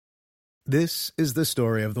This is the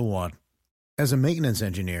story of the one. As a maintenance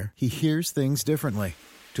engineer, he hears things differently.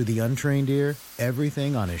 To the untrained ear,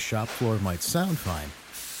 everything on his shop floor might sound fine,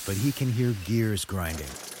 but he can hear gears grinding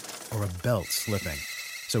or a belt slipping.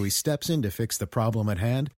 So he steps in to fix the problem at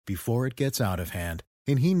hand before it gets out of hand.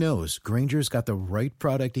 And he knows Grainger's got the right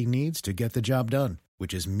product he needs to get the job done,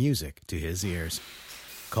 which is music to his ears.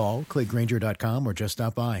 Call, click Grainger.com, or just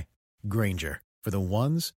stop by. Grainger, for the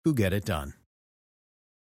ones who get it done.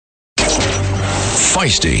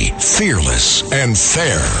 Feisty, fearless, and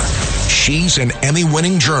fair. She's an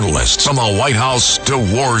Emmy-winning journalist from the White House to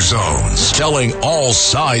war zones, telling all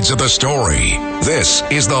sides of the story. This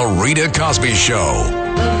is the Rita Cosby Show.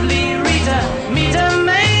 Lovely Rita, meet a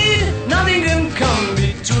maid. Nothing can come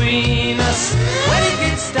between us. When it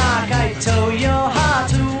gets dark, I tow your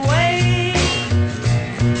heart away.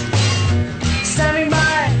 Standing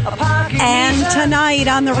by a parking And tonight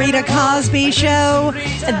on the Rita Cosby Show,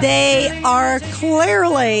 they are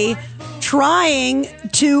clearly trying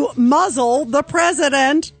to muzzle the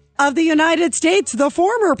president of the United States, the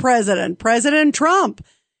former president, President Trump.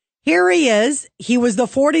 Here he is. He was the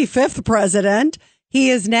 45th president. He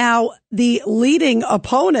is now the leading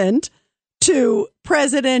opponent to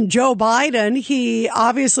President Joe Biden. He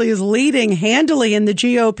obviously is leading handily in the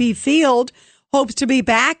GOP field, hopes to be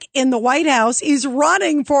back in the White House. He's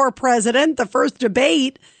running for president. The first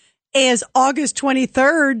debate is August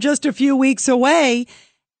 23rd, just a few weeks away.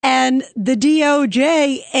 And the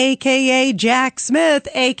DOJ, a.k.a. Jack Smith,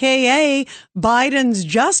 a.k.a. Biden's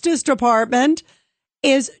Justice Department,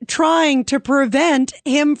 is trying to prevent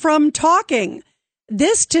him from talking.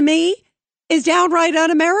 This, to me, is downright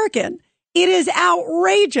un-American. It is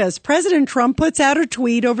outrageous. President Trump puts out a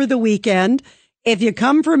tweet over the weekend. If you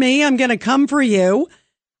come for me, I'm going to come for you.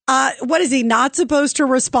 What is he not supposed to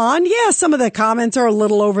respond? Yeah, some of the comments are a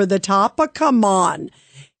little over the top, but come on.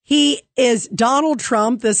 He is Donald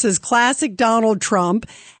Trump. This is classic Donald Trump.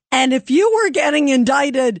 And if you were getting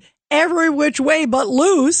indicted every which way but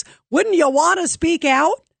loose, wouldn't you want to speak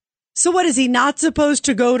out? So what, is he not supposed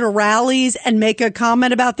to go to rallies and make a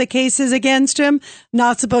comment about the cases against him?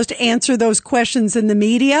 Not supposed to answer those questions in the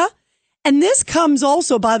media? And this comes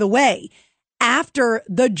also, by the way, after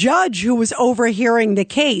the judge who was overhearing the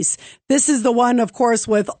case. This is the one, of course,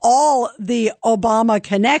 with all the Obama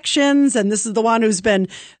connections. And this is the one who's been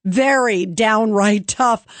very downright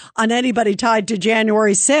tough on anybody tied to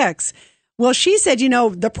January 6th. Well, she said,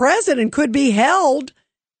 the president could be held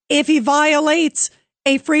if he violates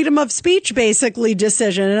a freedom of speech, basically,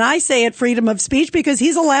 decision. And I say it freedom of speech because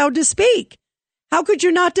he's allowed to speak. How could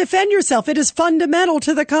you not defend yourself? It is fundamental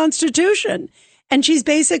to the Constitution. And she's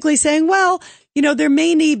basically saying, well, there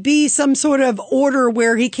may need be some sort of order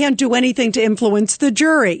where he can't do anything to influence the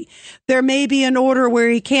jury. There may be an order where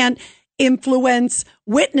he can't influence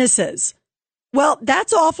witnesses. Well,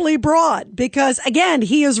 that's awfully broad because, again,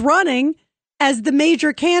 he is running as the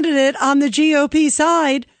major candidate on the GOP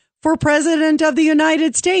side for president of the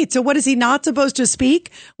United States. So what, is he not supposed to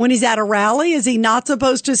speak when he's at a rally? Is he not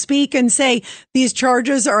supposed to speak and say these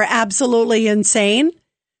charges are absolutely insane?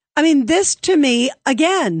 I mean, this to me,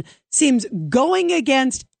 again, seems going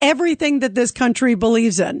against everything that this country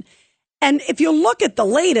believes in. And if you look at the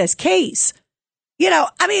latest case,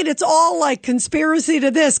 it's all like conspiracy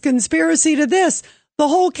to this, conspiracy to this. The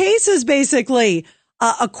whole case is basically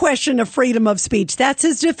a question of freedom of speech. That's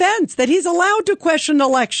his defense, that he's allowed to question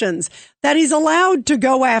elections, that he's allowed to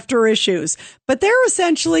go after issues. But they're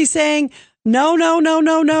essentially saying,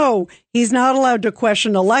 no. He's not allowed to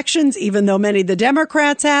question elections, even though many of the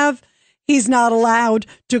Democrats have. He's not allowed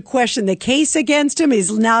to question the case against him.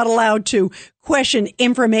 He's not allowed to question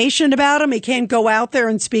information about him. He can't go out there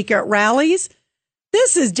and speak at rallies.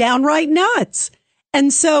 This is downright nuts.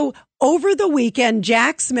 And so over the weekend,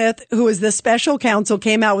 Jack Smith, who is the special counsel,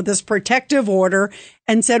 came out with this protective order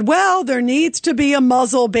and said, well, there needs to be a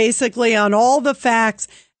muzzle basically on all the facts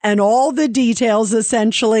and all the details,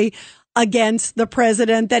 essentially, against the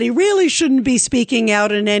president, that he really shouldn't be speaking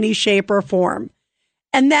out in any shape or form.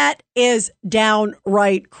 And that is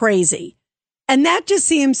downright crazy. And that just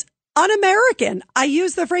seems un-American. I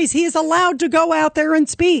use the phrase, he is allowed to go out there and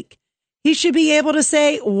speak. He should be able to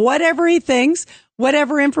say whatever he thinks,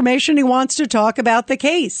 whatever information he wants to talk about the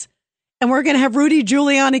case. And we're going to have Rudy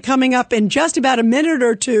Giuliani coming up in just about a minute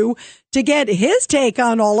or two to get his take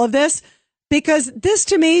on all of this, because this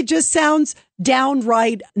to me just sounds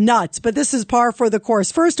downright nuts. But this is par for the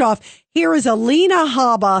course. First off, here is Alina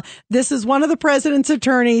Habba. This is one of the president's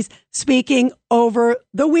attorneys speaking over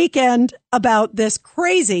the weekend about this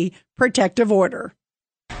crazy protective order.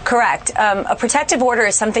 Correct. A protective order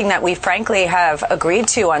is something that we frankly have agreed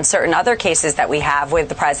to on certain other cases that we have with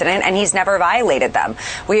the president, and he's never violated them.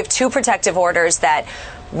 We have 2 protective orders that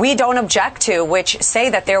we don't object to, which say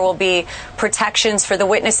that there will be protections for the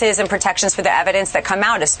witnesses and protections for the evidence that come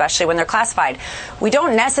out, especially when they're classified. We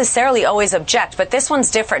don't necessarily always object, but this one's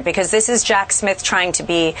different because this is Jack Smith trying to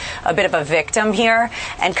be a bit of a victim here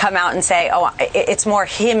and come out and say, oh, it's more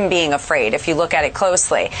him being afraid if you look at it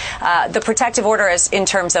closely. The protective order is in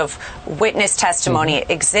terms of witness testimony,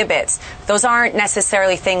 exhibits. Those aren't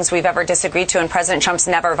necessarily things we've ever disagreed to, and President Trump's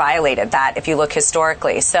never violated that if you look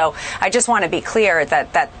historically. So I just want to be clear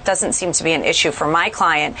that doesn't seem to be an issue for my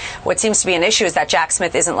client. What seems to be an issue is that Jack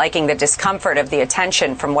Smith isn't liking the discomfort of the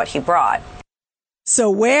attention from what he brought.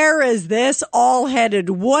 So where is this all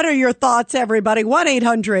headed? What are your thoughts, everybody?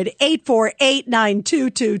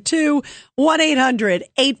 1-800-848-9222.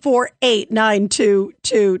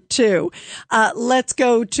 1-800-848-9222. Let's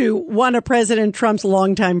go to one of President Trump's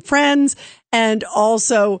longtime friends and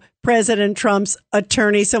also President Trump's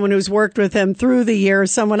attorney, someone who's worked with him through the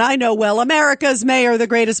years, someone I know well, America's mayor, the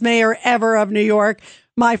greatest mayor ever of New York,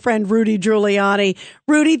 my friend Rudy Giuliani.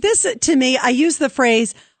 Rudy, this to me, I use the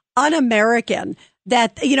phrase un-American.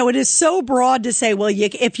 That, you know, it is so broad to say, well,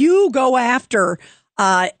 if you go after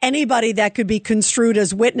anybody that could be construed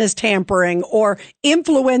as witness tampering or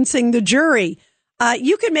influencing the jury,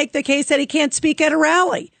 you could make the case that he can't speak at a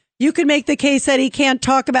rally. You could make the case that he can't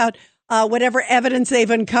talk about whatever evidence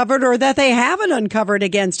they've uncovered or that they haven't uncovered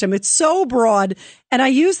against him. It's so broad. And I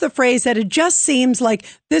use the phrase that it just seems like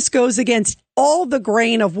this goes against all the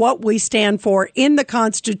grain of what we stand for in the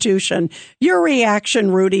Constitution. Your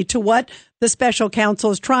reaction, Rudy, to what the special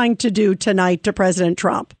counsel is trying to do tonight to President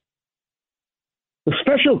Trump? The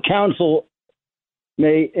special counsel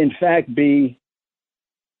may, in fact, be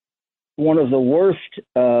one of the worst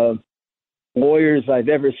lawyers I've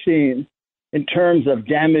ever seen in terms of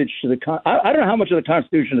damage to the I don't know how much of the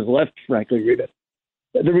Constitution is left, frankly, Rita.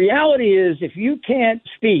 The reality is, if you can't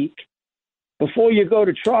speak before you go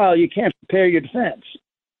to trial, you can't prepare your defense.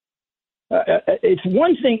 It's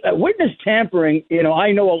one thing, witness tampering, you know,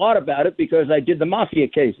 I know a lot about it because I did the mafia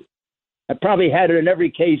cases. I probably had it in every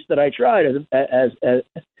case that I tried as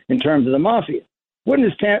in terms of the mafia.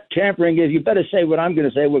 Witness tampering is, you better say what I'm going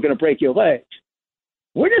to say, we're going to break your legs.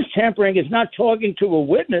 Witness tampering is not talking to a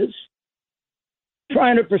witness,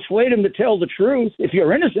 trying to persuade him to tell the truth if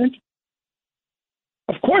you're innocent.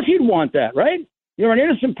 Of course you'd want that, right? You're an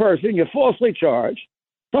innocent person, you're falsely charged,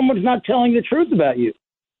 someone's not telling the truth about you.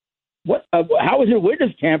 How is it witness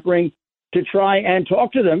tampering to try and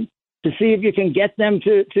talk to them to see if you can get them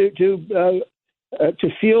to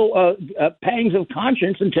feel pangs of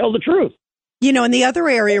conscience and tell the truth? You know, in the other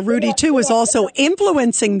area, Rudy, too, is also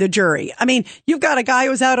influencing the jury. I mean, you've got a guy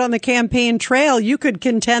who's out on the campaign trail. You could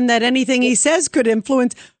contend that anything he says could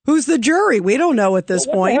influence who's the jury. We don't know at this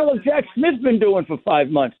point. What the hell has Jack Smith been doing for 5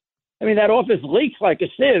 months? I mean, that office leaks like a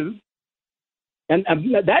sieve. And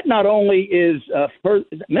that not only is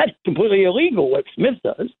that's completely illegal, what Smith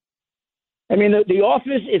does. I mean, the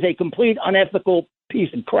office is a complete unethical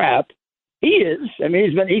piece of crap. He is. I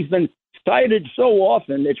mean, he's been cited so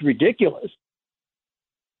often, it's ridiculous.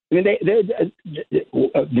 I mean, the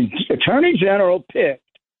Attorney General picked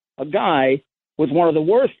a guy with one of the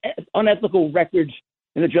worst unethical records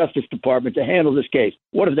in the Justice Department to handle this case.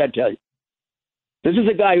 What does that tell you? This is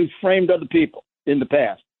a guy who's framed other people in the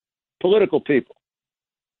past, political people,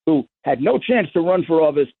 who had no chance to run for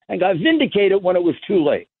office and got vindicated when it was too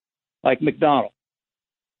late, like McDonald.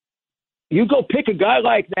 You go pick a guy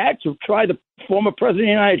like that to try the former president of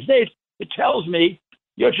the United States, it tells me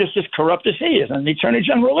you're just as corrupt as he is, and the Attorney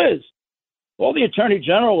General is. All the Attorney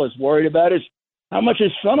General is worried about is how much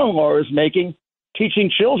his son-in-law is making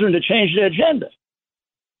teaching children to change their gender.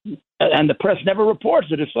 And the press never reports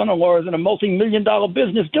that his son-in-law is in a multi-million-dollar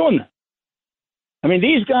business doing that. I mean,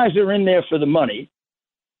 these guys are in there for the money,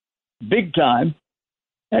 big time,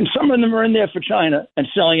 and some of them are in there for China and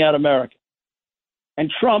selling out America.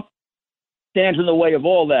 And Trump stands in the way of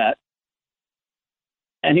all that.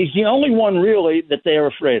 And he's the only one really that they're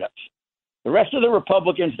afraid of. The rest of the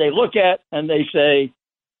Republicans, they look at and they say,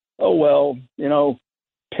 oh, well, you know,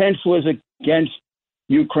 Pence was against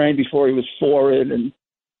Ukraine before he was for it. And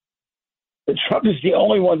Trump is the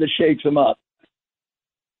only one that shakes him up.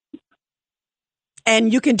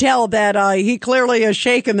 And you can tell that he clearly has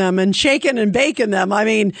shaken them and shaken and baken them. I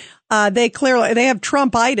mean, they have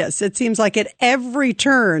Trumpitis. It seems like at every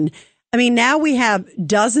turn. I mean, now we have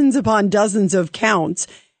dozens upon dozens of counts.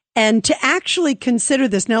 And to actually consider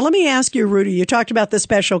this. Now, let me ask you, Rudy, you talked about the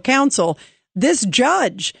special counsel. This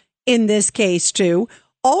judge in this case, too,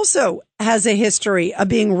 also has a history of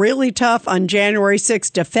being really tough on January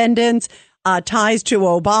 6th defendants, ties to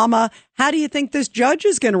Obama. How do you think this judge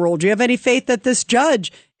is going to rule? Do you have any faith that this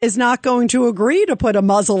judge is not going to agree to put a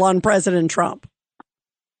muzzle on President Trump?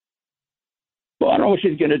 Well, I don't know what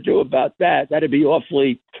she's going to do about that. That'd be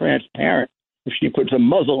awfully transparent if she puts a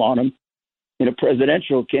muzzle on him in a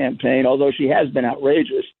presidential campaign, although she has been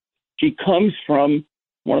outrageous. She comes from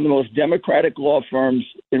one of the most democratic law firms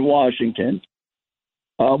in Washington,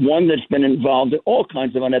 one that's been involved in all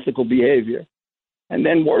kinds of unethical behavior. And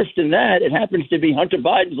then worse than that, it happens to be Hunter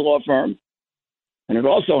Biden's law firm, and it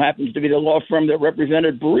also happens to be the law firm that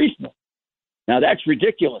represented Burisma. Now, that's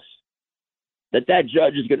ridiculous that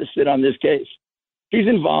judge is going to sit on this case. She's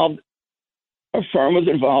involved, her firm was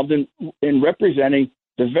involved in representing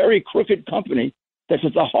the very crooked company that's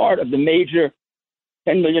at the heart of the major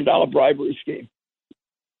 $10 million bribery scheme.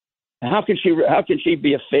 How can she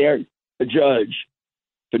be a fair judge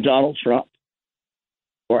for Donald Trump?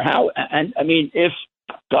 Or how? And I mean, if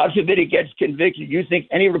God forbid he gets convicted, you think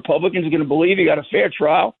any Republicans are going to believe he got a fair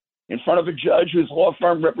trial in front of a judge whose law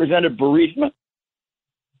firm represented Burisma?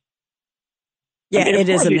 Yeah, it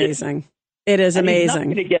is amazing. It is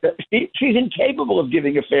amazing. She's incapable of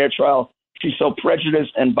giving a fair trial. She's so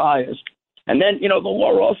prejudiced and biased. And then, the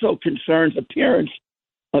law also concerns appearance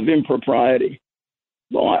of impropriety.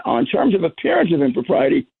 Well, on terms of appearance of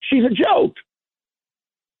impropriety, she's a joke.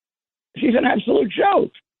 She's an absolute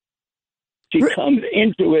joke. She comes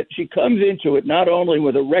into it not only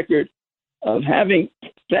with a record of having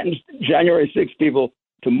sentenced January 6 people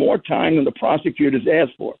to more time than the prosecutors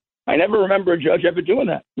asked for. I never remember a judge ever doing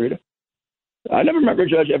that, Rita. I never remember a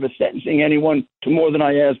judge ever sentencing anyone to more than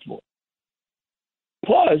I asked for.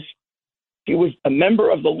 Plus, he was a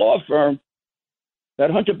member of the law firm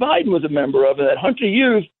that Hunter Biden was a member of, and that Hunter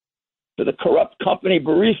used for the corrupt company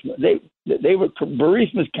Burisma. They were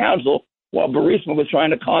Burisma's counsel while Burisma was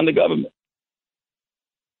trying to con the government.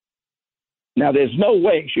 Now, there's no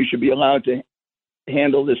way she should be allowed to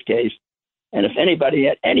handle this case. And if anybody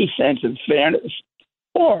had any sense of fairness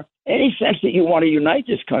or any sense that you want to unite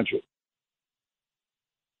this country,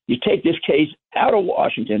 you take this case out of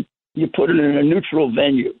Washington, you put it in a neutral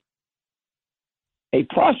venue. A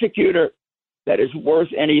prosecutor that is worth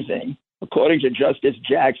anything, according to Justice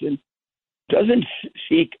Jackson, doesn't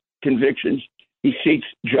seek convictions. He seeks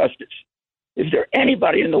justice. Is there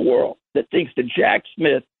anybody in the world that thinks that Jack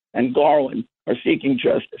Smith and Garland are seeking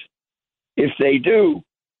justice? If they do,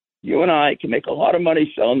 you and I can make a lot of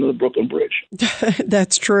money selling to the Brooklyn Bridge.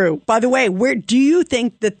 That's true. By the way, where do you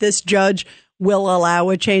think that this judge will allow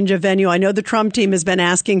a change of venue? I know the Trump team has been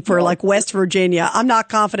asking for like West Virginia. I'm not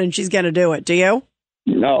confident she's going to do it. Do you?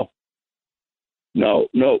 No.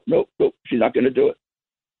 She's not going to do it.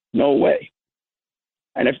 No way.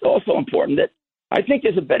 And it's also important that I think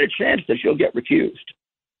there's a better chance that she'll get recused.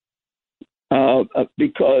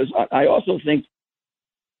 Because I also think,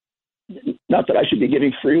 not that I should be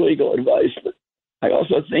giving free legal advice, but I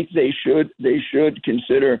also think they should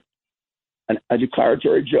consider a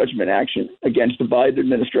declaratory judgment action against the Biden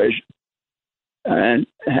administration and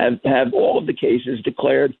have all of the cases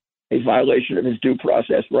declared a violation of his due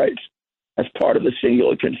process rights as part of the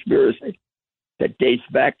singular conspiracy that dates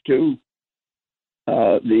back to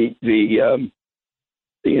the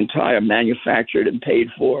entire manufactured and paid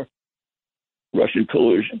for Russian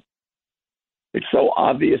collusion. It's so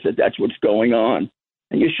obvious that that's what's going on.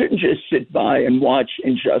 And you shouldn't just sit by and watch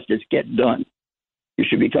injustice get done. You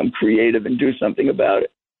should become creative and do something about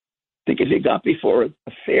it. I think if you got before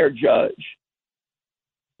a fair judge,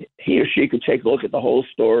 he or she could take a look at the whole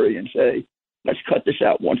story and say, let's cut this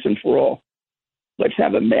out once and for all. Let's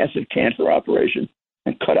have a massive cancer operation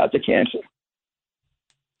and cut out the cancer.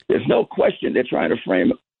 There's no question they're trying to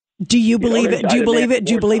frame it. Do you believe it? Do you believe it?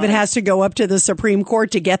 Do you believe it has to go up to the Supreme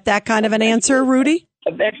Court to get that kind of an answer, Rudy?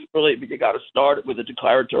 Eventually, but you got to start with a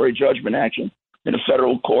declaratory judgment action in a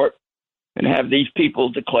federal court and have these people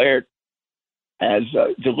declared as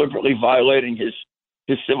deliberately violating his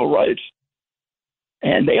civil rights.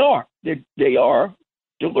 And they are. They are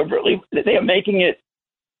deliberately. They are making it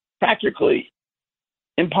practically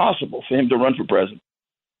impossible for him to run for president.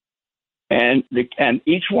 And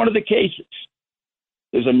each one of the cases,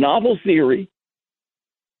 there's a novel theory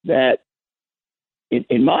that,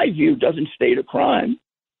 in my view, doesn't state a crime.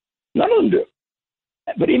 None of them do.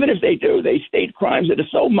 But even if they do, they state crimes that are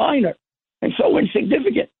so minor and so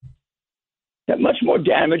insignificant that much more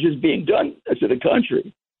damage is being done to the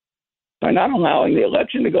country by not allowing the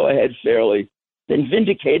election to go ahead fairly than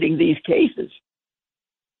vindicating these cases.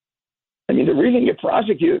 I mean, the reason you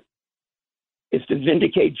prosecute is to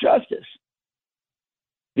vindicate justice.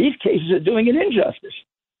 These cases are doing an injustice.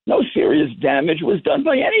 no serious damage was done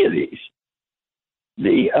by any of these.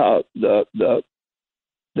 The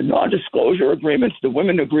non-disclosure agreements, the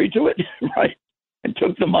women agreed to it, right, and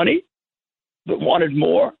took the money, but wanted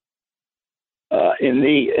more. In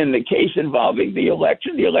the case involving the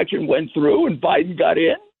election went through and Biden got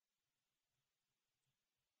in.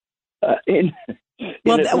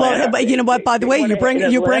 But you know what? By the way, you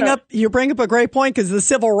bring up a great point, because the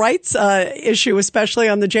civil rights issue, especially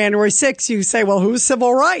on the January 6th, you say, well, who's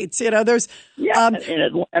civil rights? You know, there's in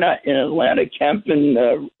Atlanta, Kemp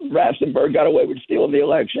and Ratzenberg got away with stealing the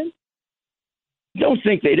election. Don't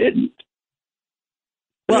think they didn't.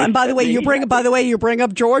 Well, and by the way, you bring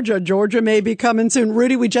up Georgia. Georgia may be coming soon.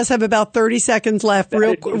 Rudy, we just have about 30 seconds left.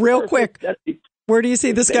 Real quick. Where do you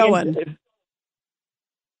see this going?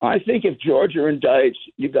 I think if Georgia indicts,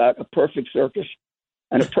 you got a perfect circus.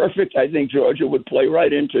 And I think Georgia would play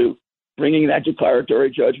right into bringing that declaratory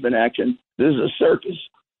judgment action. This is a circus.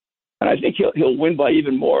 And I think he'll win by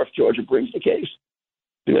even more if Georgia brings the case,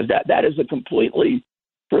 because that is a completely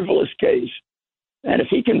frivolous case. And if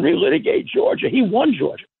he can relitigate Georgia, he won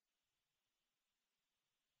Georgia.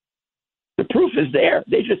 The proof is there.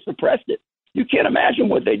 They just suppressed it. You can't imagine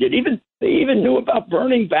what they did. They even knew about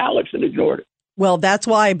burning ballots and ignored it. Well, that's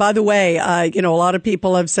why, by the way, a lot of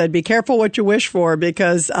people have said, be careful what you wish for,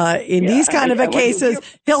 because in these kind of cases,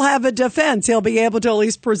 he'll have a defense. He'll be able to at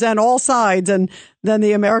least present all sides, and then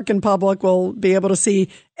the American public will be able to see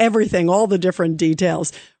everything, all the different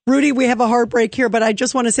details. Rudy, we have a heartbreak here, but I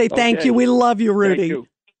just want to say thank you. We love you, Rudy. Thank you.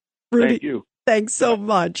 Rudy, thank you. Thanks so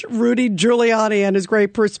much. Rudy Giuliani and his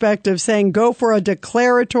great perspective, saying go for a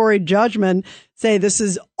declaratory judgment, say this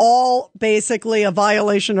is all basically a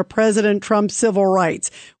violation of President Trump's civil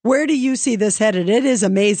rights. Where do you see this headed? It is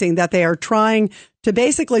amazing that they are trying to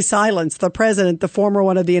basically silence the president, the former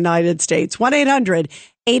one of the United States.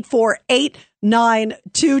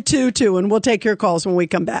 1-800-848-9222. And we'll take your calls when we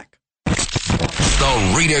come back.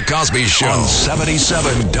 The Rita Cosby Show on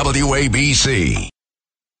 77 WABC.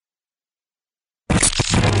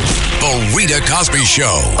 The Rita Cosby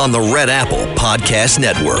Show on the Red Apple Podcast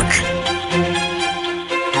Network.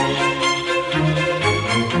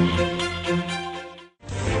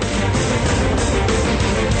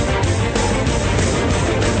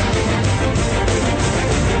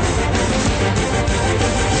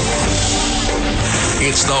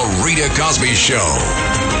 It's the Rita Cosby Show.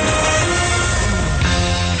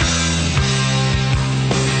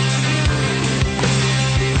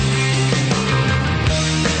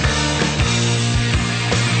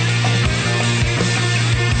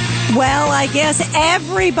 Well, I guess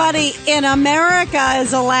everybody in America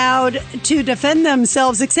is allowed to defend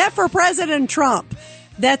themselves except for President Trump.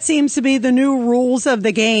 That seems to be the new rules of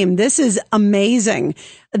the game. This is amazing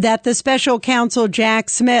that the special counsel, Jack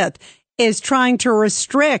Smith, is trying to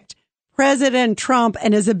restrict President Trump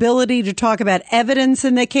and his ability to talk about evidence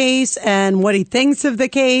in the case and what he thinks of the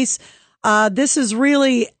case. This is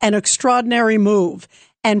really an extraordinary move.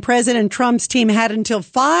 And President Trump's team had until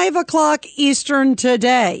 5 o'clock Eastern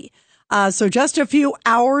today. So just a few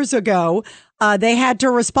hours ago, they had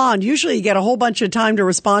to respond. Usually you get a whole bunch of time to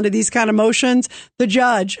respond to these kind of motions. The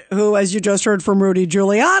judge, who, as you just heard from Rudy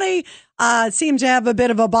Giuliani, seems to have a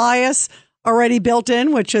bit of a bias already built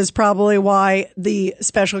in, which is probably why the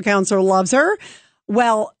special counsel loves her.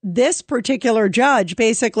 Well, this particular judge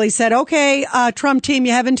basically said, okay, Trump team,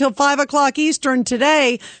 you have until 5 o'clock Eastern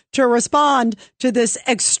today to respond to this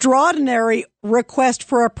extraordinary request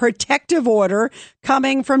for a protective order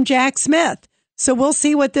coming from Jack Smith. So we'll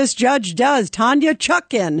see what this judge does. Tanya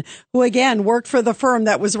Chutkin, who again worked for the firm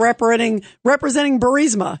that was representing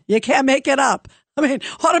Burisma. You can't make it up. I mean,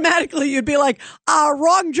 automatically you'd be like,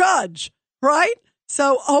 wrong judge, right?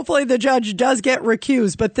 So hopefully the judge does get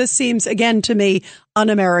recused, but this seems, again, to me,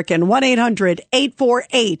 un-American.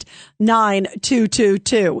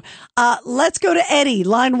 1-800-848-9222. Let's go to Eddie,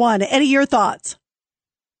 line 1. Eddie, your thoughts.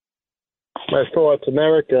 My thoughts,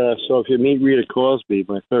 America. So if you meet Rita Cosby,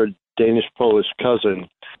 my third Danish-Polish cousin,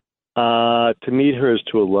 to meet her is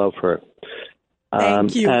to love her.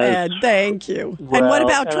 Thank you, Ed. Thank you. Well, and what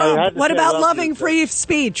about Trump? What about loving free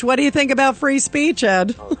speech? What do you think about free speech,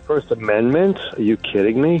 Ed? First Amendment? Are you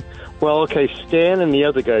kidding me? Well, okay, Stan and the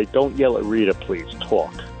other guy, don't yell at Rita, please.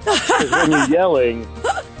 Talk. Because when you're yelling,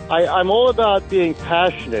 I'm all about being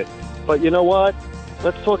passionate. But you know what?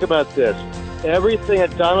 Let's talk about this. Everything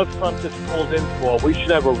that Donald Trump just called in for, we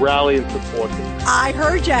should have a rally and support him. I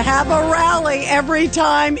heard you. Have a rally every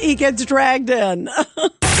time he gets dragged in.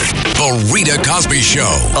 The Rita Cosby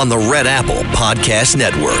Show on the Red Apple Podcast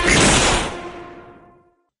Network.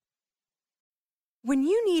 When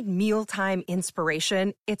you need mealtime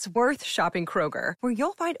inspiration, it's worth shopping Kroger, where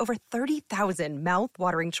you'll find over 30,000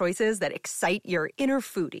 mouth-watering choices that excite your inner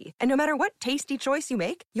foodie. And no matter what tasty choice you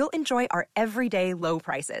make, you'll enjoy our everyday low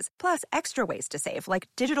prices, plus extra ways to save, like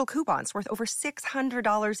digital coupons worth over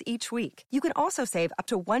 $600 each week. You can also save up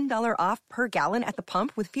to $1 off per gallon at the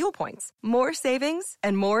pump with fuel points. More savings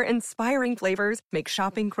and more inspiring flavors make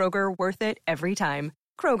shopping Kroger worth it every time.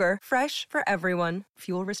 Kroger, fresh for everyone.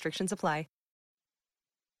 Fuel restrictions apply.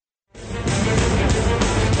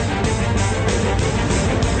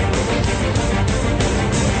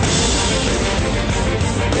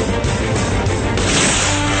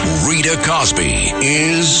 Rita Cosby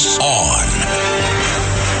is on.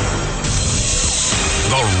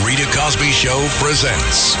 The Rita Cosby Show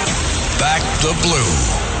presents Back the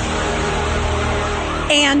Blue.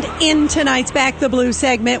 And in tonight's Back the Blue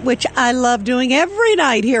segment, which I love doing every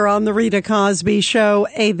night here on the Rita Cosby Show,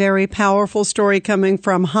 a very powerful story coming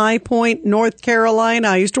from High Point, North Carolina.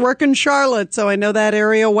 I used to work in Charlotte, so I know that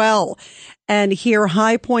area well. And here,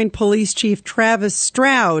 High Point Police Chief Travis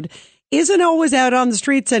Stroud isn't always out on the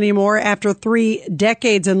streets anymore after 3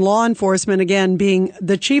 decades in law enforcement, again, being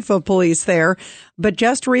the chief of police there. But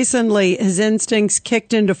just recently, his instincts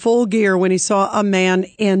kicked into full gear when he saw a man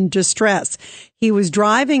in distress. He was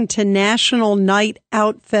driving to National Night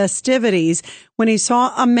Out festivities when he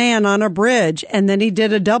saw a man on a bridge, and then he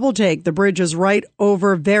did a double take. The bridge is right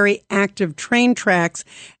over very active train tracks,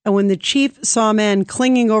 and when the chief saw a man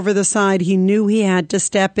clinging over the side, he knew he had to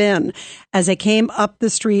step in. As I came up the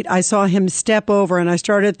street, I saw him step over, and I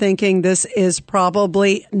started thinking, this is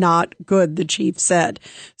probably not good, the chief said.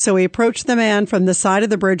 So he approached the man from the side of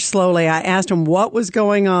the bridge slowly. I asked him what was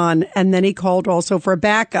going on, and then he called also for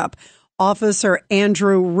backup. Officer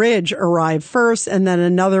Andrew Ridge arrived first and then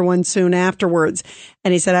another one soon afterwards.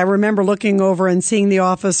 And he said, I remember looking over and seeing the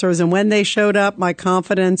officers, and when they showed up, my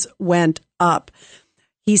confidence went up.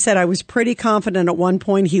 He said, I was pretty confident at one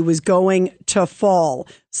point he was going to fall.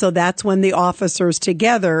 So that's when the officers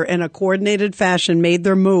together in a coordinated fashion made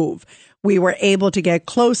their move. We were able to get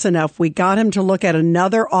close enough. We got him to look at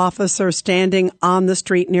another officer standing on the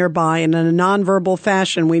street nearby, and in a nonverbal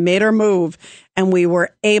fashion, we made our move, and we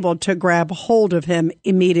were able to grab hold of him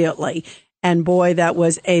immediately. And boy, that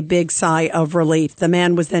was a big sigh of relief. The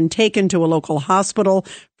man was then taken to a local hospital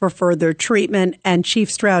for further treatment, and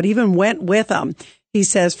Chief Stroud even went with him. He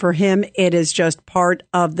says for him, it is just part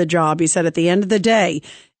of the job. He said at the end of the day,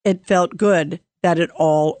 it felt good that it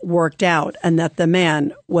all worked out and that the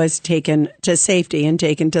man was taken to safety and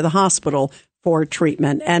taken to the hospital for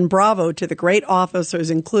treatment. And bravo to the great officers,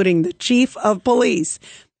 including the chief of police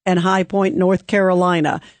in High Point, North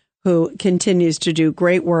Carolina, who continues to do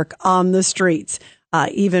great work on the streets,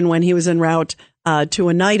 even when he was en route to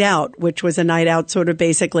a night out, which was a night out sort of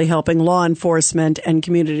basically helping law enforcement and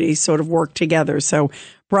communities sort of work together. So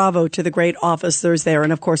bravo to the great officers there.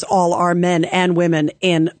 And of course, all our men and women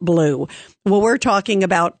in blue. Well, we're talking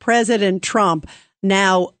about President Trump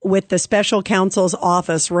now with the special counsel's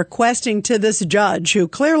office requesting to this judge who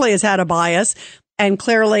clearly has had a bias and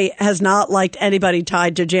clearly has not liked anybody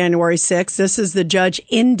tied to January 6th. This is the judge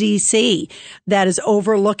in D.C. that is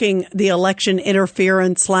overlooking the election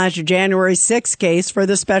interference / January 6th case for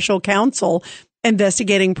the special counsel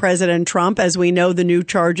investigating President Trump. As we know, the new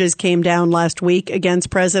charges came down last week against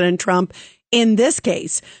President Trump in this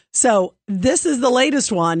case. So this is the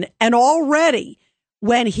latest one. And already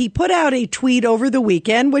when he put out a tweet over the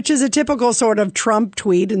weekend, which is a typical sort of Trump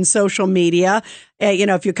tweet in social media,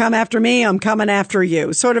 if you come after me, I'm coming after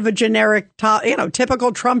you, sort of a generic,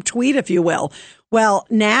 typical Trump tweet, if you will. Well,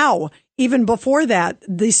 now, even before that,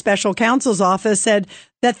 the special counsel's office said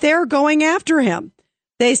that they're going after him.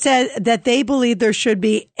 They said that they believe there should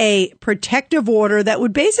be a protective order that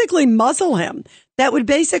would basically muzzle him, that would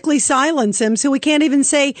basically silence him so he can't even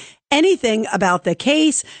say anything about the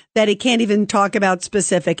case, that he can't even talk about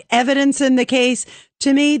specific evidence in the case.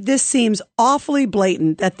 To me, this seems awfully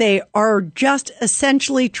blatant that they are just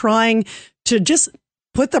essentially trying to just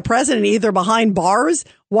put the president either behind bars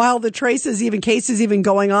while the case is even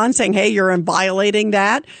going on, saying, hey, you're violating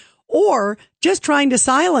that, or just trying to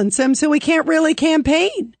silence him so he can't really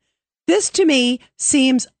campaign. This, to me,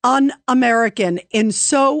 seems un-American in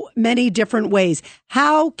so many different ways.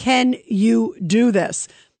 How can you do this?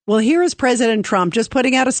 Well, here is President Trump just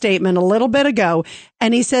putting out a statement a little bit ago,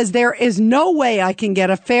 and he says there is no way I can get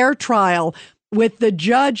a fair trial with the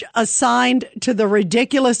judge assigned to the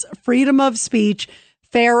ridiculous freedom of speech,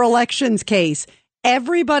 fair elections case.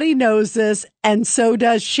 Everybody knows this, and so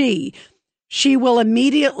does she. We will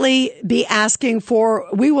immediately be asking for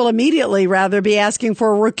a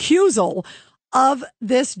recusal of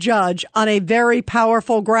this judge on a very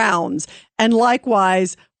powerful grounds, and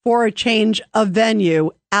likewise for a change of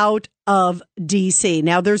venue out of D.C.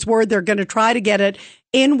 Now, there's word they're going to try to get it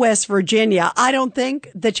in West Virginia. I don't think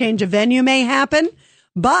the change of venue may happen,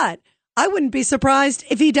 but I wouldn't be surprised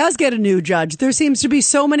if he does get a new judge. There seems to be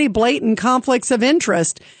so many blatant conflicts of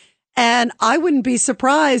interest, and I wouldn't be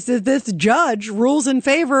surprised if this judge rules in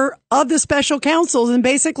favor of the special counsels and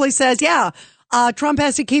basically says, Trump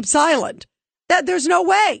has to keep silent. That there's no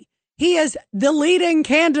way. He is the leading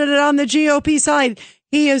candidate on the GOP side.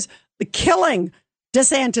 He is killing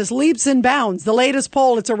DeSantis leaps and bounds. The latest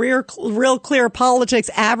poll, it's a real clear politics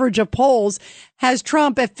average of polls, has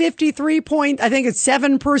Trump at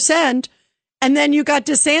 7%. And then you got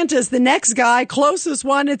DeSantis, the next guy, closest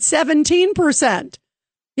one at 17%.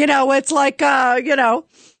 It's like,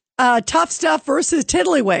 tough stuff versus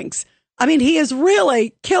tiddlywinks. I mean, he is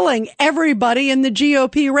really killing everybody in the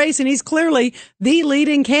GOP race, and he's clearly the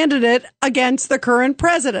leading candidate against the current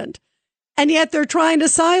president. And yet they're trying to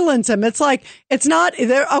silence him. It's like, it's not,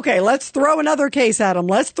 okay, let's throw another case at him.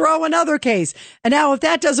 Let's throw another case. And now if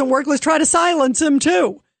that doesn't work, let's try to silence him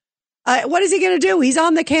too. What is he going to do? He's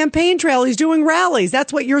on the campaign trail. He's doing rallies.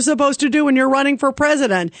 That's what you're supposed to do when you're running for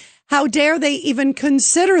president. How dare they even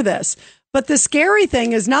consider this? But the scary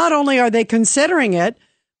thing is not only are they considering it,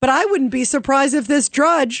 but I wouldn't be surprised if this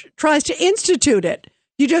judge tries to institute it.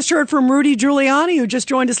 You just heard from Rudy Giuliani, who just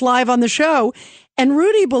joined us live on the show. And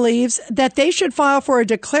Rudy believes that they should file for a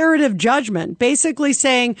declarative judgment, basically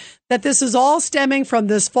saying that this is all stemming from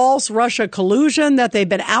this false Russia collusion, that they've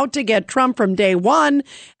been out to get Trump from day one.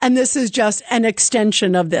 And this is just an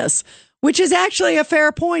extension of this, which is actually a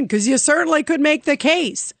fair point, because you certainly could make the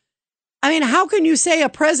case. I mean, how can you say a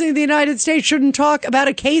president of the United States shouldn't talk about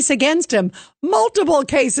a case against him, multiple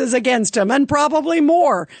cases against him, and probably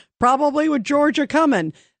more, probably with Georgia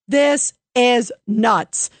coming? This is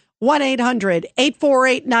nuts.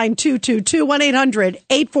 1-800-848-9222,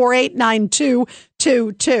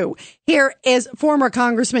 1-800-848-9222. Here is former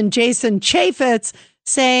Congressman Jason Chaffetz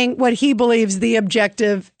saying what he believes the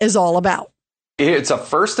objective is all about. It's a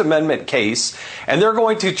First Amendment case, and they're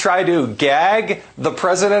going to try to gag the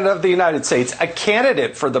President of the United States, a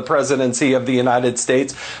candidate for the presidency of the United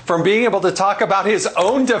States, from being able to talk about his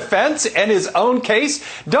own defense and his own case.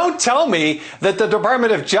 Don't tell me that the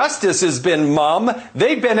Department of Justice has been mum.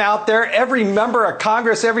 They've been out there. Every member of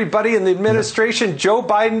Congress, everybody in the administration, Joe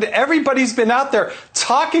Biden, everybody's been out there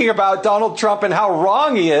talking about Donald Trump and how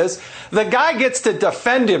wrong he is. The guy gets to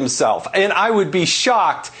defend himself, and I would be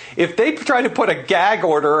shocked if they try to put a gag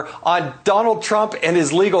order on Donald Trump and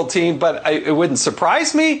his legal team, but it wouldn't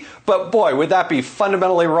surprise me. But boy, would that be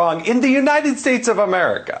fundamentally wrong in the United States of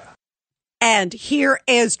America. And here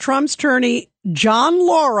is Trump's attorney, John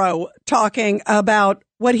Lauro, talking about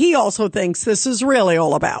what he also thinks this is really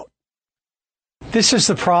all about. This is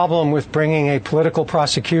the problem with bringing a political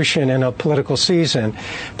prosecution in a political season.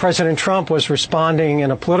 President Trump was responding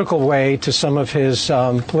in a political way to some of his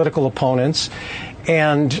political opponents.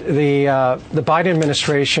 And the Biden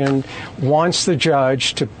administration wants the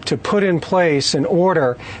judge to put in place an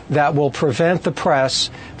order that will prevent the press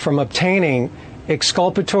from obtaining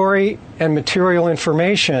exculpatory and material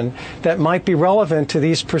information that might be relevant to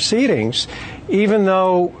these proceedings, even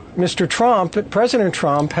though President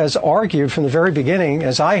Trump has argued from the very beginning,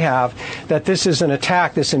 as I have, that this is an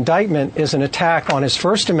attack, this indictment is an attack on his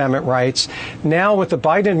First Amendment rights. Now what the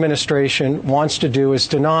Biden administration wants to do is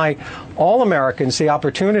deny all Americans the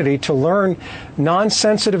opportunity to learn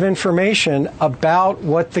non-sensitive information about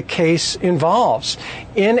what the case involves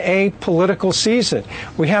in a political season.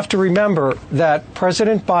 We have to remember that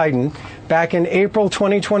President Biden, back in April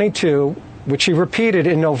 2022, which he repeated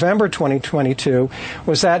in November 2022,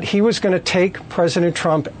 was that he was going to take President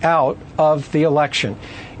Trump out of the election,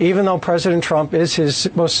 even though President Trump is his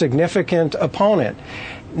most significant opponent.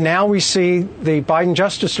 Now we see the Biden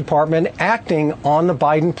Justice Department acting on the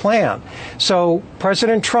Biden plan. So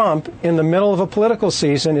President Trump, in the middle of a political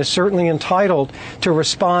season, is certainly entitled to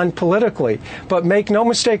respond politically. But make no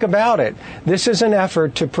mistake about it, this is an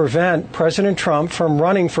effort to prevent President Trump from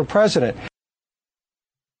running for president.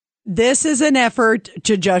 This is an effort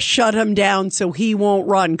to just shut him down so he won't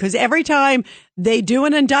run, because every time they do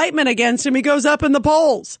an indictment against him, he goes up in the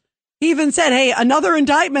polls. He even said, hey, another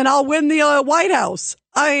indictment, I'll win the White House.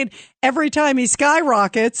 I mean, every time he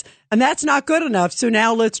skyrockets, and that's not good enough. So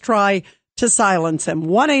now let's try to silence him.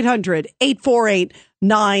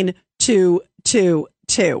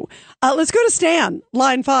 1-800-848-9222. Let's go to Stan,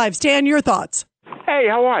 line 5. Stan, your thoughts. Hey,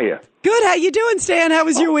 how are you? Good. How you doing, Stan? How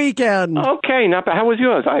was your weekend? Okay, not bad. How was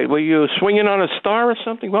yours? Were you swinging on a star or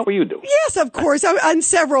something? What were you doing? Yes, of course. On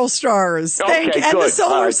several stars. Thank you. And good. the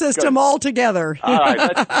solar right, system good. all together. All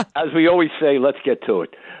right. As we always say, let's get to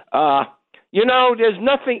it. There's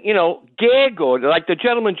nothing, gag orders, like the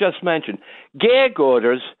gentleman just mentioned, gag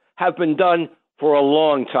orders have been done for a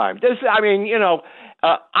long time.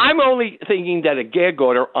 I'm only thinking that a gag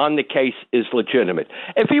order on the case is legitimate.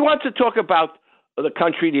 If he wants to talk about the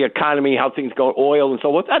country, the economy, how things go, oil and so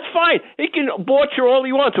on, that's fine. He can butcher all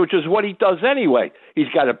he wants, which is what he does anyway. He's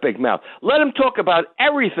got a big mouth. Let him talk about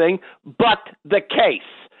everything but the case.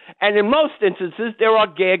 And in most instances, there are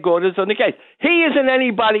gag orders on the case. He isn't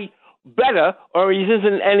anybody better or he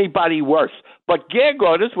isn't anybody worse. But gag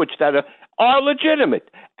orders, which that are legitimate.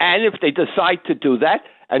 And if they decide to do that,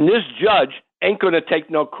 and this judge ain't going to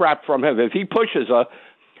take no crap from him. If he pushes her,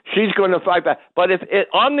 she's going to fight back. But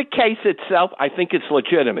on the case itself, I think it's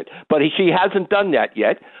legitimate. But she hasn't done that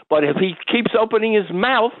yet. But if he keeps opening his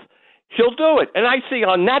mouth, she'll do it. And I see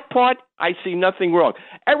on that part, I see nothing wrong.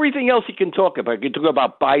 Everything else he can talk about. He can talk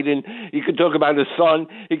about Biden. He can talk about his son.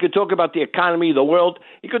 He can talk about the economy, the world.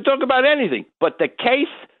 He can talk about anything. But the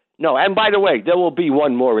case, no. And by the way, there will be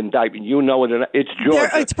one more indictment. You know it. It's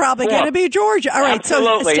Georgia. It's probably going to be Georgia. All right.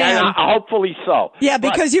 Absolutely. So, Stan, and hopefully so. Yeah,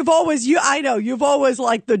 because you've always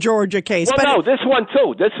liked the Georgia case. Well, but no, this one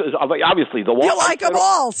too. This is obviously the one. You like them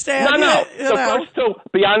all, Stan. No. The first two,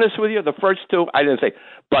 be honest with you, the first two, I didn't say.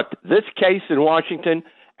 But this case in Washington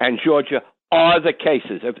and Georgia are the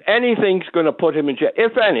cases. If anything's going to put him in jail,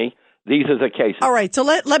 if any, these are the cases. All right, so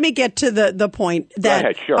let me get to the point that. Go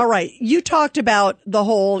ahead, sure. All right, you talked about the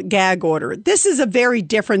whole gag order. This is a very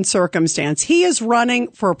different circumstance. He is running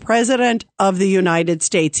for president of the United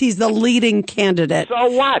States. He's the leading candidate. So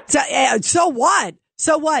what? So what?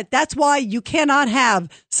 So what? That's why you cannot have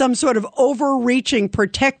some sort of overreaching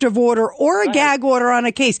protective order or a gag order on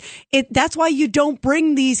a case. That's why you don't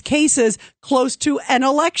bring these cases close to an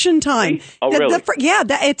election time. Oh, really?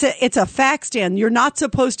 It's a fact, Stan. You're not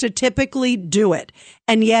supposed to typically do it.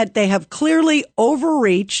 And yet they have clearly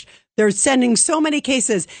overreached. They're sending so many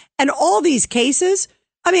cases. And all these cases,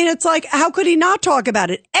 I mean, it's like, how could he not talk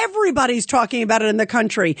about it? Everybody's talking about it in the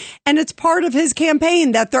country. And it's part of his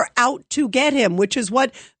campaign that they're out to get him, which is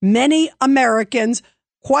what many Americans,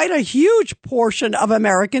 quite a huge portion of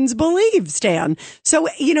Americans believe, Stan. So,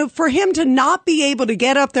 for him to not be able to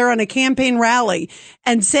get up there on a campaign rally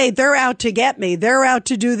and say, they're out to get me, they're out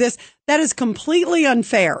to do this, that is completely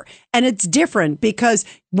unfair. And it's different because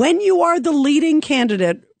when you are the leading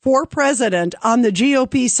candidate for president on the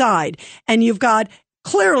GOP side, and you've got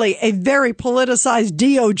clearly a very politicized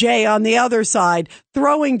DOJ on the other side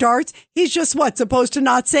throwing darts. He's just supposed to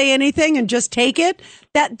not say anything and just take it?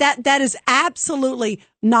 That is absolutely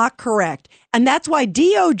not correct. And that's why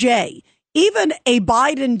DOJ, even a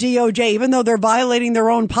Biden DOJ, even though they're violating their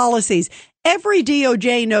own policies, every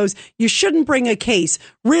DOJ knows you shouldn't bring a case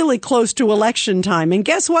really close to election time. And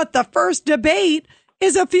guess what? The first debate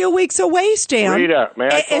is a few weeks away, Stan. Rita, may I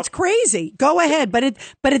talk? It's crazy. Go ahead, but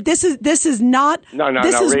this is not. No.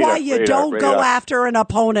 This is Rita, why you don't go after an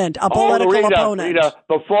opponent, a political opponent. Rita,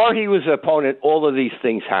 before he was an opponent, all of these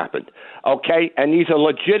things happened. Okay, and these are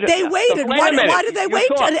legitimate. They waited. Why did they wait?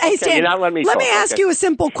 Hey, Stan, let me ask you a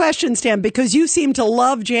simple question, Stan, because you seem to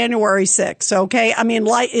love January 6th. Okay, I mean,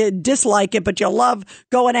 dislike it, but you love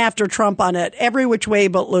going after Trump on it every which way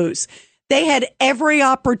but loose. They had every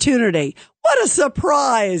opportunity. What a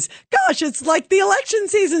surprise. Gosh, it's like the election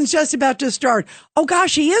season's just about to start. Oh,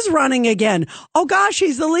 gosh, he is running again. Oh, gosh,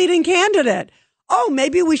 he's the leading candidate. Oh,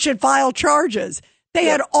 maybe we should file charges. They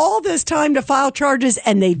had all this time to file charges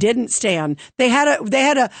and they didn't, Stan. They had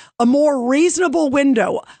a more reasonable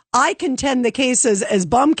window. I contend the cases as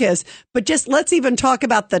bumkiss, but just let's even talk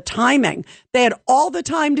about the timing. They had all the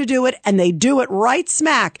time to do it and they do it right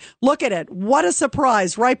smack. Look at it. What a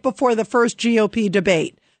surprise right before the first GOP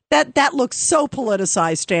debate. That looks so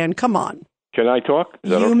politicized, Stan. Come on. Can I talk?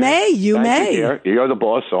 You okay? May. You Thank may. You, you're the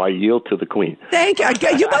boss, so I yield to the queen. Thank you.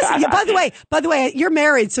 You must. By the way, you're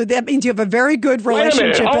married, so that means you have a very good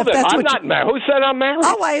relationship. Wait a minute, I'm not married. Who said I'm married?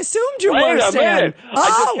 Oh, I assumed you were, Stan. Wait a minute. I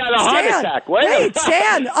just got a heart attack. Wait,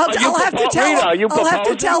 Stan. I'll have to tell. Rita, I'll have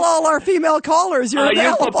to tell all our female callers you're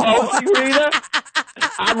available. Are you proposing, Rita?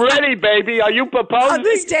 I'm ready, baby. Are you proposing?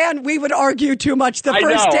 Stan, we would argue too much the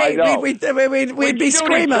first date. We'd be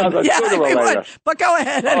screaming. Yeah, we would. But go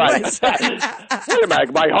ahead. Anyways. Wait a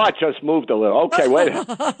minute. My heart just moved a little. Okay, wait a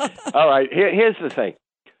minute. All right, here's the thing.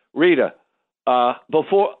 Rita,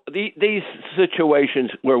 before these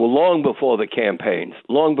situations were long before the campaigns,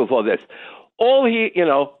 long before this.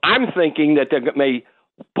 I'm thinking that they may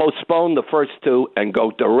postpone the first two and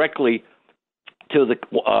go directly to the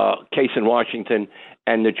case in Washington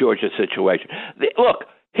and the Georgia situation. Look,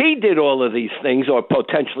 he did all of these things, or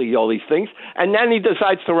potentially all these things, and then he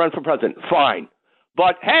decides to run for president. Fine.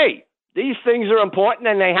 But, hey, these things are important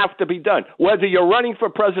and they have to be done. Whether you're running for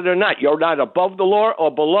president or not, you're not above the law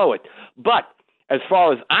or below it. But as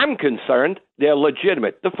far as I'm concerned, they're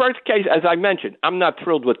legitimate. The first case, as I mentioned, I'm not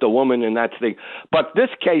thrilled with the woman and that thing, but this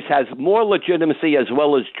case has more legitimacy as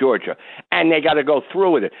well as Georgia, and they got to go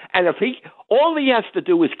through with it. And if all he has to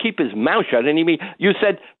do is keep his mouth shut. And you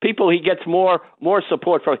said he gets more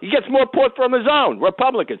support from. He gets more support from his own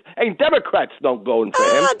Republicans. And Democrats don't go in for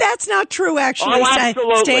him. That's not true, actually, oh,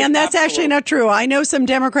 absolutely. Stan. That's actually not true. I know some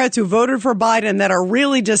Democrats who voted for Biden that are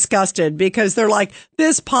really disgusted because they're like,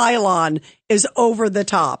 this pylon is over the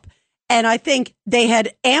top. And I think they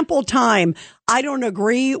had ample time. I don't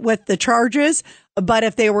agree with the charges, but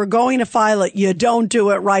if they were going to file it, you don't do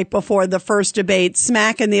it right before the first debate,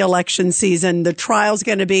 smack in the election season. The trial's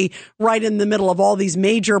going to be right in the middle of all these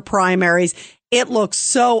major primaries. It looks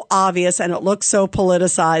so obvious and it looks so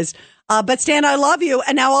politicized. But Stan, I love you.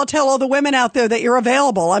 And now I'll tell all the women out there that you're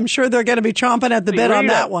available. I'm sure they're going to be chomping at the bit on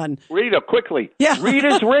that one. Rita, quickly. Yeah.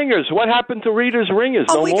 Rita's Ringers. What happened to Rita's Ringers?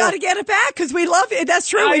 Oh, we got to get it back because we love it. That's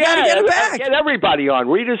true. We got to get it back. Get everybody on.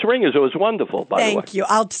 Rita's Ringers. It was wonderful, by the way. Thank you.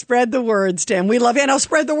 I'll spread the word, Stan. We love you. And I'll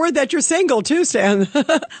spread the word that you're single, too, Stan.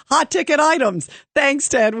 Hot ticket items. Thanks,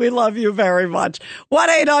 Stan. We love you very much.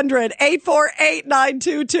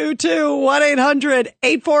 1-800-848-9222.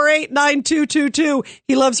 1-800-848-9222.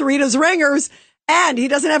 He loves Rita's Ringers, and he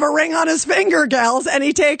doesn't have a ring on his finger, gals.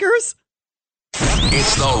 Any takers?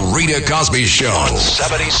 It's the Rita Cosby Show on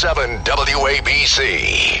 77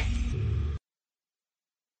 WABC.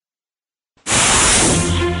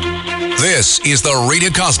 This is the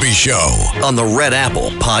Rita Cosby Show on the Red Apple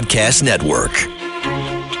Podcast Network.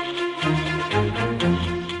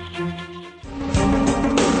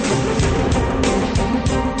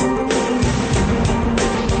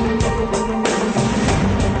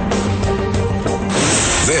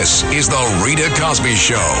 This is the Rita Cosby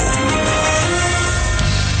Show.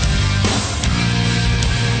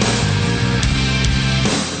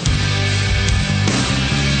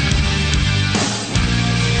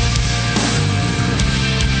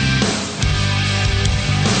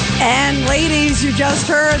 And ladies, you just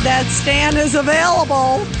heard that Stan is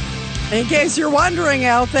available. In case you're wondering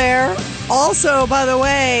out there. Also, by the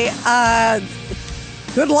way,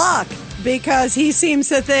 good luck. Because he seems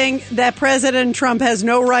to think that President Trump has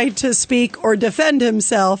no right to speak or defend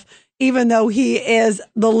himself, even though he is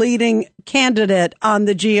the leading candidate on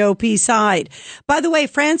the GOP side. By the way,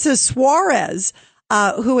 Francis Suarez,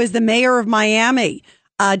 who is the mayor of Miami,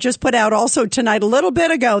 just put out also tonight, a little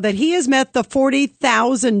bit ago, that he has met the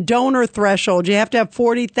 40,000 donor threshold. You have to have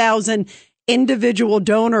 40,000 individual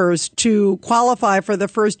donors to qualify for the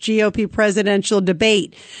first GOP presidential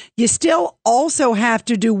debate. You still also have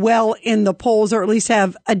to do well in the polls, or at least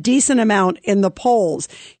have a decent amount in the polls.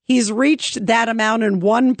 He's reached that amount in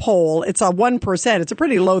one poll. It's a 1%. It's a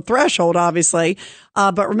pretty low threshold, obviously.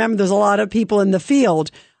 But remember, there's a lot of people in the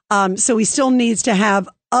field. So he still needs to have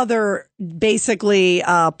other basically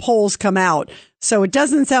polls come out. So it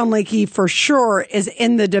doesn't sound like he for sure is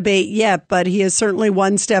in the debate yet, but he is certainly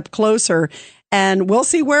one step closer, and we'll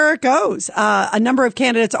see where it goes. A number of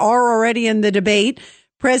candidates are already in the debate.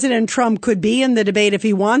 President Trump could be in the debate if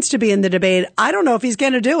he wants to be in the debate. I don't know if he's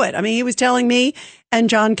going to do it. I mean, he was telling me and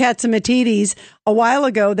John Katsimatidis a while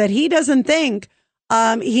ago that he doesn't think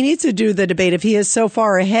he needs to do the debate if he is so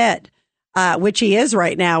far ahead. Which he is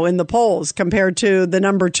right now in the polls compared to the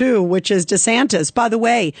number 2, which is DeSantis. By the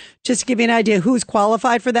way, just to give you an idea who's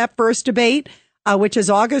qualified for that first debate, which is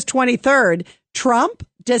August 23rd, Trump,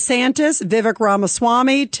 DeSantis, Vivek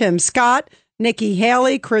Ramaswamy, Tim Scott, Nikki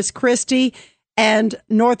Haley, Chris Christie, and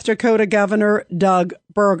North Dakota Governor Doug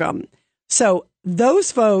Burgum. So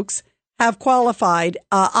those folks have qualified.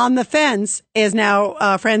 On the fence is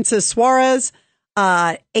now Francis Suarez,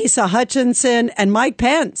 Asa Hutchinson, and Mike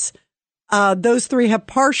Pence. Those three have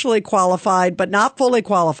partially qualified, but not fully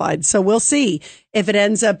qualified. So we'll see if it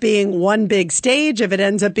ends up being one big stage, if it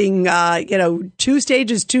ends up being, 2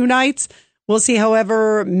 stages, 2 nights. We'll see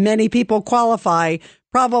however many people qualify,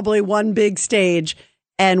 probably one big stage,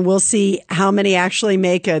 and we'll see how many actually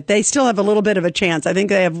make it. They still have a little bit of a chance. I think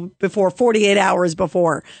they have 48 hours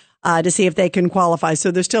before to see if they can qualify.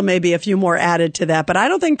 So there still may be a few more added to that, but I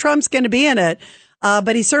don't think Trump's going to be in it.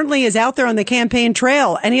 But he certainly is out there on the campaign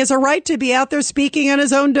trail, and he has a right to be out there speaking in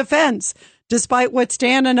his own defense, despite what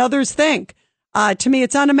Stan and others think. To me,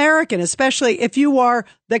 it's un-American, especially if you are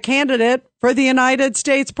the candidate for the United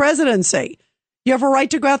States presidency. You have a right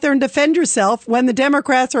to go out there and defend yourself when the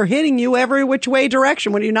Democrats are hitting you every which way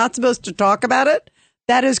direction. When you're not supposed to talk about it,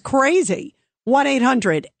 that is crazy.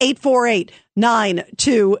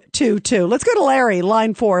 1-800-848-9222. Let's go to Larry,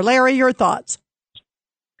 line 4. Larry, your thoughts.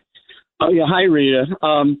 Oh, yeah. Hi, Rita.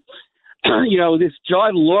 This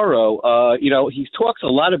John Lauro, he talks a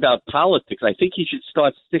lot about politics. I think he should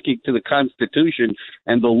start sticking to the Constitution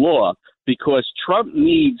and the law, because Trump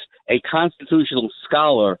needs a constitutional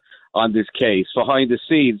scholar on this case behind the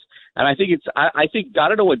scenes. And I think I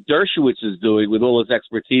don't know what Dershowitz is doing with all his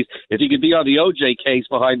expertise. If he could be on the OJ case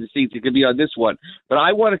behind the scenes, he could be on this one. But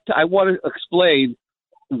I want to explain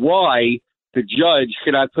why the judge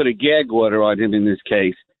cannot put a gag order on him in this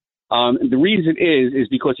case. The reason is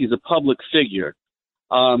because he's a public figure.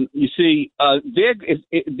 You see, they're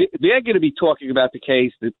going to be talking about the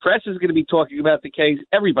case. The press is going to be talking about the case.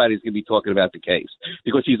 Everybody's going to be talking about the case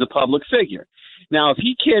because he's a public figure. Now, if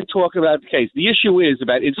he can't talk about the case, the issue is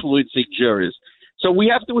about influencing jurors. So we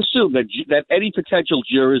have to assume that any potential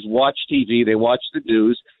jurors watch TV, they watch the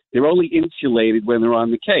news. They're only insulated when they're on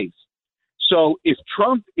the case. So if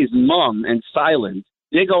Trump is mum and silent,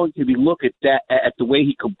 they're going to be look at that, at the way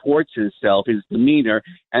he comports himself, his demeanor,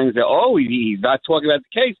 and say, oh, he's not talking about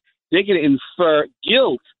the case. They're going to infer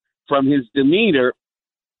guilt from his demeanor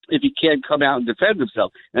if he can't come out and defend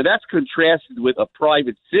himself. Now, that's contrasted with a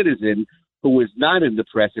private citizen who is not in the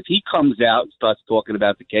press. If he comes out and starts talking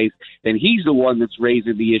about the case, then he's the one that's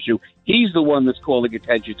raising the issue. He's the one that's calling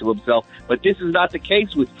attention to himself. But this is not the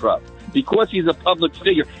case with Trump because he's a public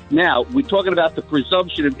figure. Now, we're talking about the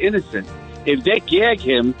presumption of innocence. If they gag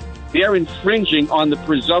him, they're infringing on the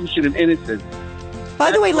presumption of innocence. By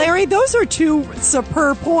the way, Larry, those are two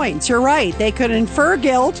superb points. You're right. They could infer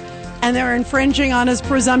guilt, and they're infringing on his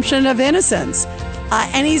presumption of innocence.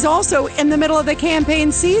 And he's also in the middle of the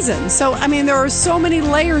campaign season. So, I mean, there are so many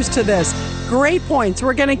layers to this. Great points.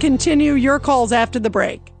 We're going to continue your calls after the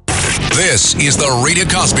break. This is The Rita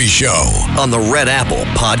Cosby Show on the Red Apple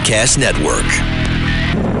Podcast Network.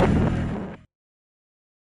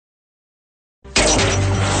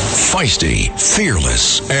 Feisty,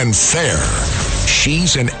 fearless, and fair.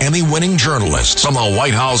 She's an Emmy-winning journalist from the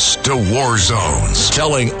White House to war zones,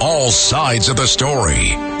 telling all sides of the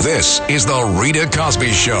story. This is The Rita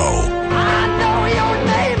Cosby Show. I know your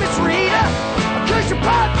name is Rita, 'cause your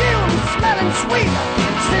perfume is smelling sweet.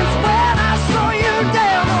 Since when I saw you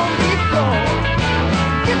down on the floor.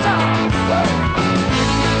 Guitar,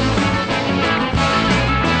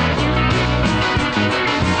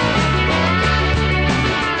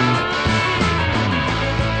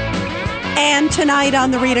 And tonight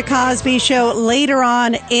on the Rita Cosby Show, later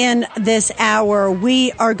on in this hour,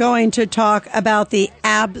 we are going to talk about the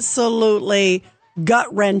absolutely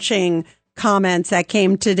gut-wrenching comments that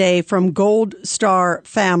came today from Gold Star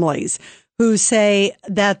families who say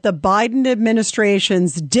that the Biden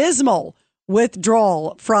administration's dismal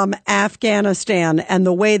withdrawal from Afghanistan and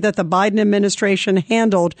the way that the Biden administration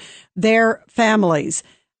handled their families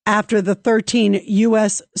after the 13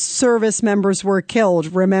 U.S. service members were killed,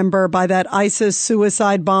 remember, by that ISIS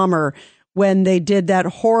suicide bomber when they did that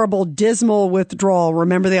horrible, dismal withdrawal.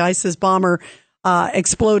 Remember, the ISIS bomber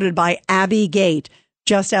exploded by Abbey Gate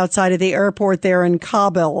just outside of the airport there in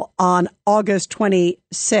Kabul on August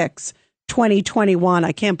 26, 2021.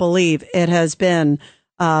 I can't believe it has been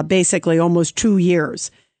basically almost 2 years.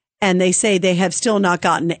 And they say they have still not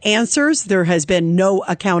gotten answers. There has been no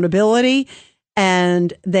accountability.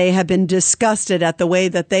 And they have been disgusted at the way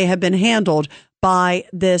that they have been handled by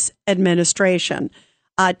this administration.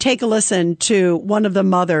 Take a listen to one of the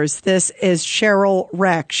mothers. This is Cheryl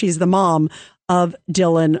Reck. She's the mom of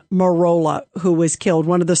Dylan Marola, who was killed,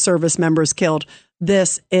 one of the service members killed.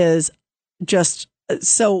 This is just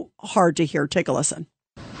so hard to hear. Take a listen.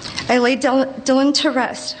 I laid Dylan to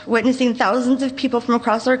rest, witnessing thousands of people from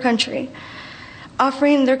across our country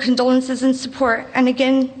offering their condolences and support, and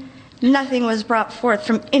again, nothing was brought forth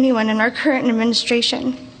from anyone in our current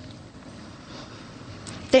administration.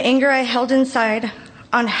 The anger I held inside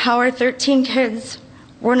on how our 13 kids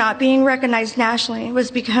were not being recognized nationally was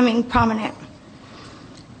becoming prominent.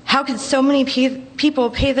 How could so many people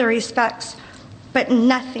pay their respects, but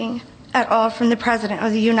nothing at all from the President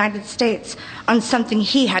of the United States on something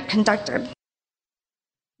he had conducted?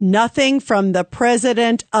 Nothing from the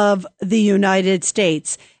President of the United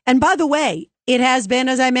States. And by the way, it has been,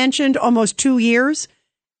 as I mentioned, almost 2 years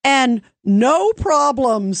and no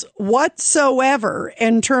problems whatsoever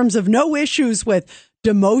in terms of no issues with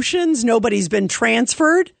demotions. Nobody's been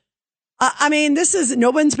transferred. I mean,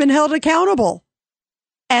 no one's been held accountable.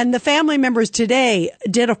 And the family members today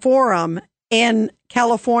did a forum in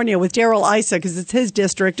California with Darrell Issa, because it's his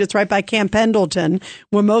district. It's right by Camp Pendleton,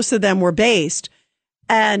 where most of them were based.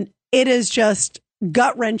 And it is just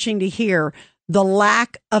gut-wrenching to hear the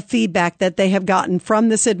lack of feedback that they have gotten from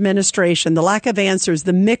this administration, the lack of answers,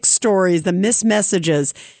 the mixed stories, the missed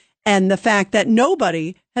messages, and the fact that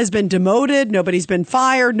nobody has been demoted, nobody's been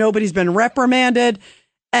fired, nobody's been reprimanded.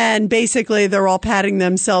 And basically, they're all patting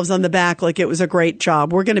themselves on the back like it was a great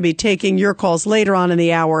job. We're going to be taking your calls later on in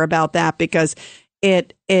the hour about that, because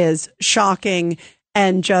it is shocking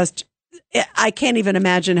and just, I can't even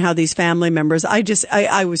imagine how these family members,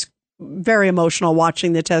 I was very emotional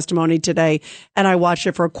watching the testimony today, and I watched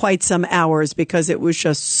it for quite some hours because it was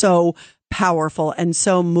just so powerful and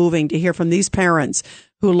so moving to hear from these parents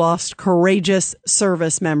who lost courageous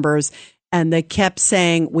service members. And they kept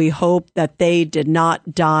saying, we hope that they did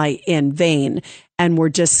not die in vain. And we're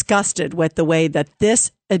disgusted with the way that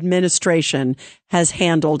this administration has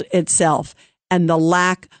handled itself and the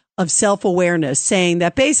lack of self-awareness, saying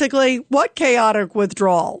that basically, what chaotic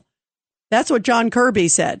withdrawal? That's what John Kirby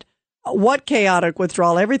said. What chaotic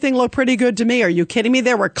withdrawal? Everything looked pretty good to me. Are you kidding me?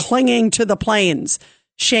 They were clinging to the planes.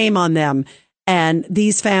 Shame on them. And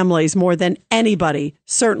these families, more than anybody,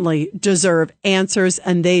 certainly deserve answers,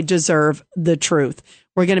 and they deserve the truth.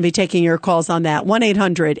 We're going to be taking your calls on that.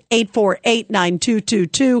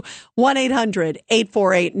 1-800-848-9222.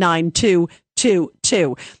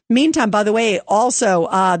 1-800-848-9222. Meantime, by the way, also,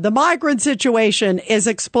 the migrant situation is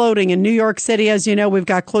exploding in New York City. As you know, we've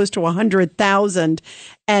got close to 100,000.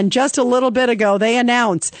 And just a little bit ago, they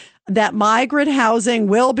announced that migrant housing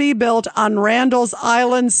will be built on Randall's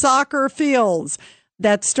Island soccer fields.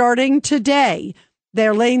 That's starting today.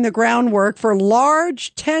 They're laying the groundwork for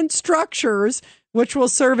large tent structures, which will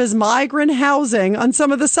serve as migrant housing on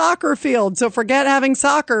some of the soccer fields. So forget having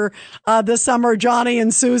soccer this summer, Johnny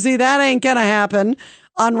and Susie. That ain't going to happen.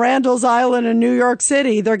 On Randall's Island in New York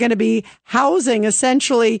City, they're going to be housing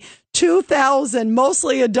essentially 2,000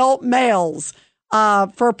 mostly adult males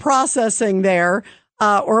for processing there.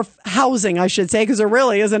 Or housing, I should say, because there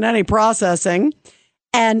really isn't any processing.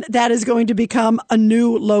 And that is going to become a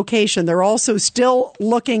new location. They're also still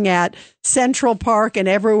looking at Central Park and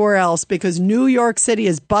everywhere else because New York City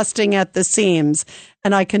is busting at the seams.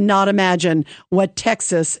 And I cannot imagine what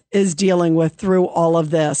Texas is dealing with through all of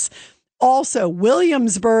this. Also,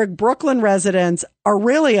 Williamsburg, Brooklyn residents are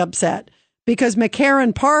really upset because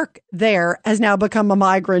McCarran Park there has now become a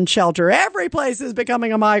migrant shelter. Every place is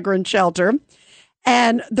becoming a migrant shelter.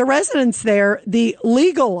 And the residents there, the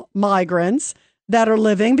legal migrants that are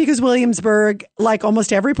living, because Williamsburg, like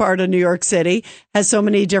almost every part of New York City, has so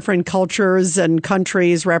many different cultures and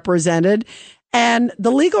countries represented. And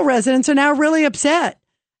the legal residents are now really upset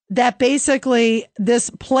that basically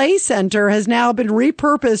this play center has now been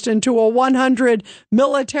repurposed into a 100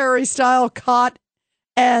 military style cot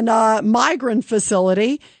and migrant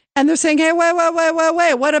facility. And they're saying, hey, wait,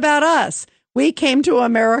 what about us? We came to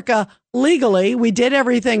America legally. We did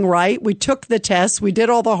everything right. We took the tests. We did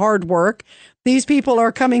all the hard work. These people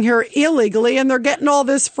are coming here illegally and they're getting all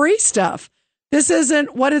this free stuff. This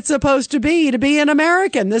isn't what it's supposed to be an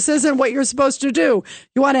American. This isn't what you're supposed to do.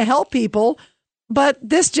 You want to help people, but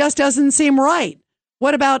this just doesn't seem right.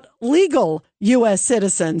 What about legal U.S.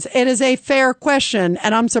 citizens? It is a fair question,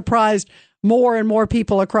 and I'm surprised more and more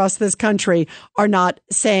people across this country are not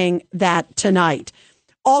saying that tonight.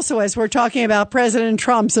 Also, as we're talking about President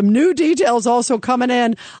Trump, some new details also coming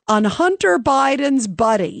in on Hunter Biden's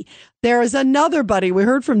buddy. There is another buddy. We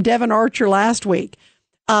heard from Devin Archer last week.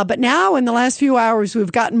 But now in the last few hours,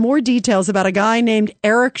 we've gotten more details about a guy named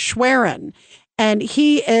Eric Schwerin. And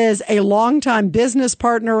he is a longtime business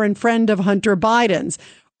partner and friend of Hunter Biden's.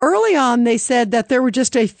 Early on, they said that there were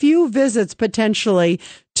just a few visits potentially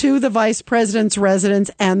to the vice president's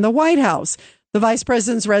residence and the White House. The vice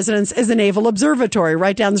president's residence is a naval observatory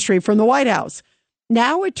right down the street from the White House.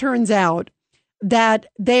 Now it turns out that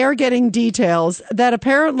they are getting details that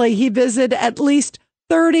apparently he visited at least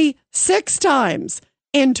 36 times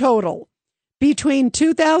in total between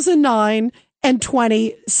 2009 and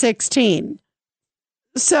 2016.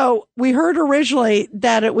 So we heard originally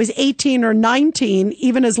that it was 18 or 19,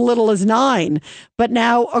 even as little as 9. But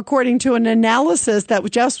now, according to an analysis that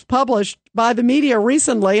was just published by the media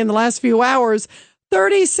recently in the last few hours,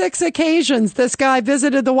 36 occasions this guy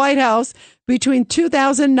visited the White House between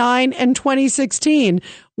 2009 and 2016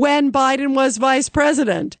 when Biden was vice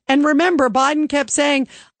president. And remember, Biden kept saying,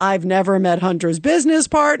 I've never met Hunter's business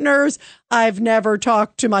partners. I've never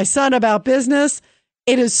talked to my son about business.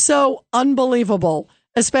 It is so unbelievable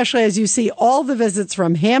especially as you see all the visits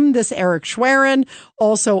from him, this Eric Schwerin,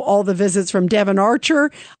 also all the visits from Devin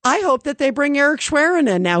Archer. I hope that they bring Eric Schwerin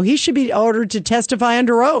in now. He should be ordered to testify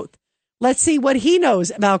under oath. Let's see what he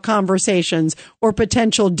knows about conversations or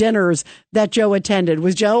potential dinners that Joe attended.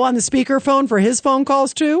 Was Joe on the speakerphone for his phone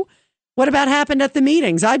calls too? What about happened at the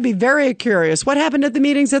meetings? I'd be very curious. What happened at the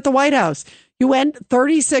meetings at the White House? You went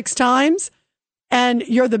 36 times and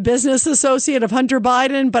you're the business associate of Hunter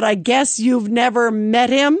Biden, but I guess you've never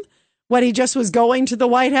met him when he just was going to the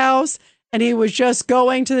White House and he was just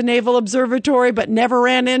going to the Naval Observatory, but never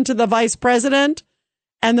ran into the vice president.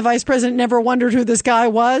 And the vice president never wondered who this guy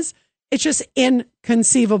was. It's just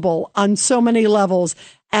inconceivable on so many levels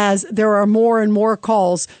as there are more and more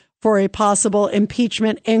calls for a possible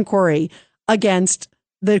impeachment inquiry against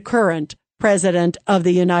the current president of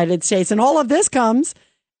the United States. And all of this comes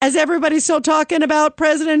as everybody's still talking about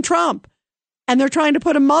President Trump. And they're trying to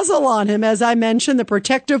put a muzzle on him. As I mentioned, the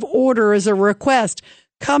protective order is a request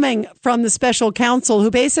coming from the special counsel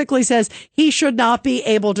who basically says he should not be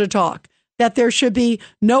able to talk, that there should be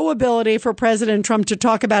no ability for President Trump to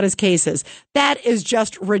talk about his cases. That is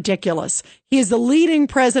just ridiculous. He is the leading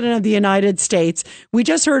president of the United States. We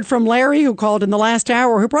just heard from Larry, who called in the last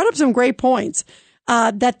hour, who brought up some great points,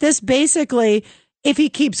 that this basically, if he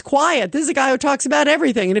keeps quiet, this is a guy who talks about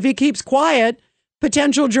everything. And if he keeps quiet,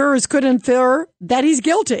 potential jurors could infer that he's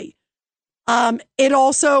guilty.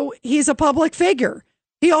 He's a public figure.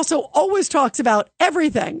 He also always talks about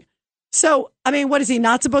everything. So, I mean, what is he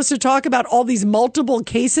not supposed to talk about? All these multiple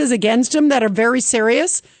cases against him that are very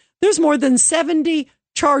serious? There's more than 70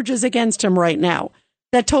 charges against him right now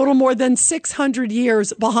that total more than 600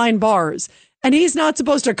 years behind bars. And he's not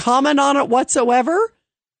supposed to comment on it whatsoever.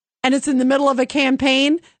 And it's in the middle of a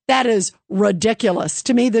campaign. That is ridiculous.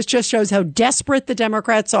 To me, this just shows how desperate the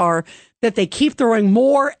Democrats are, that they keep throwing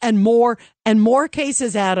more and more and more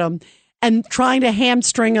cases at him and trying to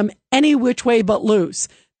hamstring him any which way but loose.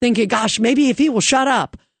 Thinking, gosh, maybe if he will shut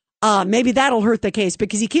up, maybe that'll hurt the case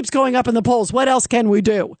because he keeps going up in the polls. What else can we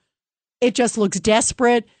do? It just looks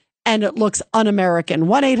desperate and it looks un-American.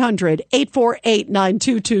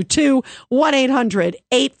 1-800-848-9222.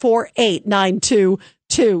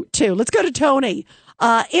 1-800-848-9222. Let's go to Tony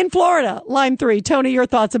in Florida, line 3. Tony, your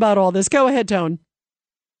thoughts about all this. Go ahead, Tone.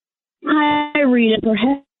 Hi, Rita. For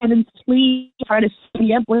heaven's please try to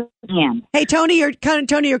speed up with him. Hey, Tony, you're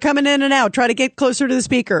coming in and out. Try to get closer to the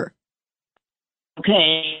speaker.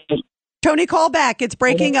 Okay. Tony, call back. It's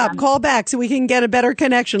breaking up. Call back so we can get a better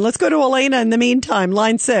connection. Let's go to Elena in the meantime,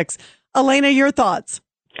 line 6. Elena, your thoughts.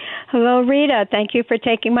 Hello, Rita. Thank you for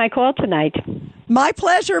taking my call tonight. My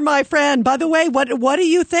pleasure, my friend. By the way, what do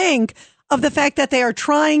you think of the fact that they are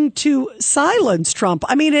trying to silence Trump?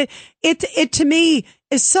 I mean, it to me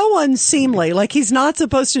is so unseemly. Like he's not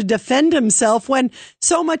supposed to defend himself when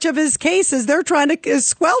so much of his cases they're trying to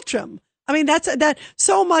squelch him. I mean, that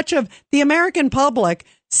so much of the American public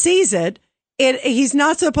sees it. He's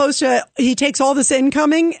not supposed to. He takes all this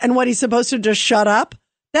incoming, and what he's supposed to just shut up.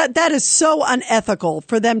 That is so unethical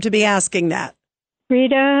for them to be asking that.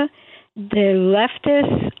 Rita, the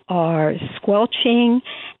leftists are squelching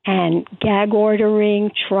and gag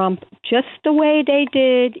ordering Trump just the way they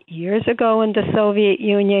did years ago in the Soviet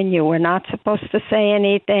Union. You were not supposed to say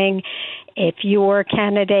anything. If you were a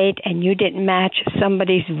candidate and you didn't match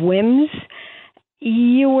somebody's whims,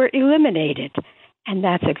 you were eliminated. And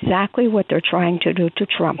that's exactly what they're trying to do to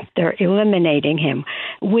Trump. They're eliminating him.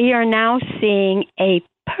 We are now seeing a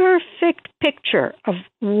perfect picture of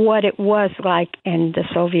what it was like in the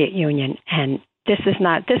Soviet Union. And this is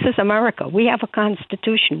America. We have a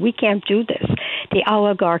constitution. We can't do this. The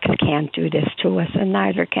oligarchs can't do this to us, and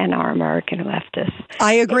neither can our American leftists.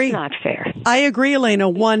 I agree. It's not fair. I agree, Elena,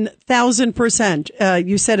 1,000%.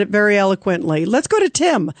 You said it very eloquently. Let's go to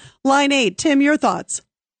Tim, line 8. Tim, your thoughts.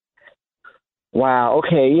 Wow.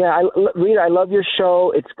 Okay. Yeah. Rita, I love your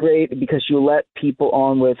show. It's great because you let people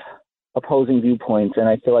on with opposing viewpoints, and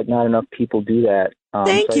I feel like not enough people do that.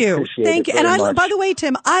 Thank you. And by the way,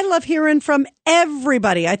 Tim, I love hearing from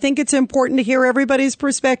everybody. I think it's important to hear everybody's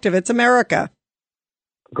perspective. It's America.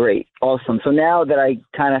 Great. Awesome. So now that I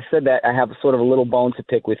kind of said that, I have sort of a little bone to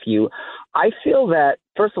pick with you. I feel that,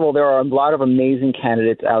 first of all, there are a lot of amazing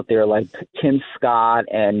candidates out there like Tim Scott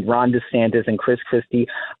and Ron DeSantis and Chris Christie.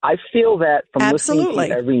 I feel that from listening to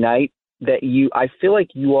you every night that I feel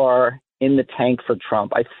like you are in the tank for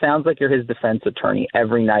Trump. It sounds like you're his defense attorney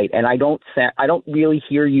every night. And I don't really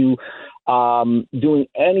hear you doing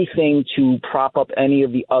anything to prop up any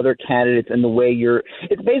of the other candidates in the way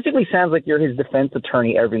it basically sounds like you're his defense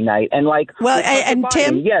attorney every night. And like, well, and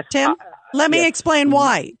Tim, yes, Tim, Let me explain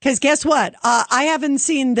why. Because guess what? I haven't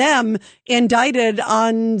seen them indicted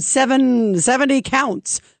on 70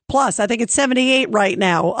 counts. Plus, I think it's 78 right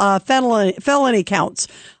now, felony counts,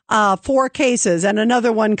 4 cases and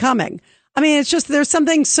another one coming. I mean, it's just there's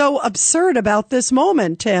something so absurd about this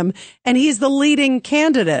moment, Tim, and he's the leading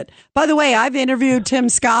candidate. By the way, I've interviewed Tim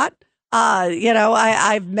Scott.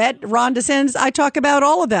 I've met Ron DeSantis. I talk about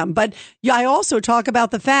all of them, but I also talk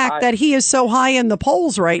about the fact that he is so high in the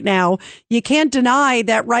polls right now. You can't deny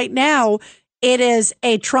that right now it is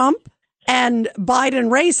a Trump and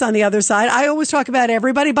Biden race on the other side. I always talk about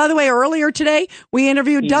everybody. By the way, earlier today, we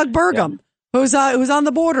interviewed Doug Burgum, who's on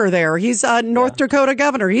the border there. He's North Dakota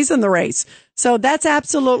governor. He's in the race. So that's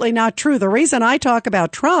absolutely not true. The reason I talk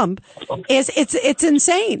about Trump is it's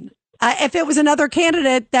insane. If it was another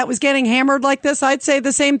candidate that was getting hammered like this, I'd say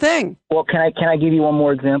the same thing. Well, can I give you one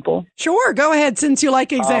more example? Sure, go ahead. Since you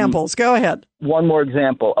like examples, go ahead. One more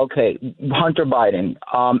example. Okay, Hunter Biden.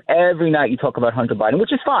 Every night you talk about Hunter Biden,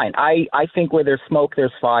 which is fine. I think where there's smoke,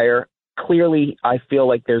 there's fire. Clearly, I feel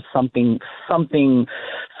like there's something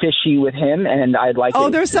fishy with him, and I'd like. Oh,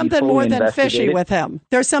 there's something more than fishy with him.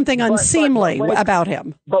 There's something unseemly about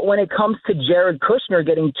him. But when it comes to Jared Kushner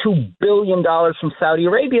getting $2 billion from Saudi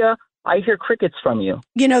Arabia, I hear crickets from you.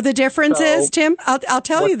 You know, the difference is, Tim, I'll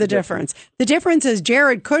tell you the difference. The difference is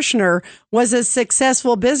Jared Kushner was a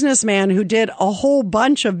successful businessman who did a whole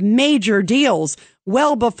bunch of major deals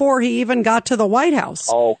well before he even got to the White House.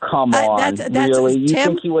 Oh, come on. Really? You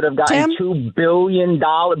think he would have gotten $2 billion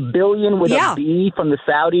with a B from the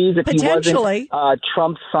Saudis if he wasn't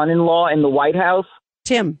Trump's son-in-law in the White House?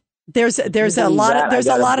 Tim, there's a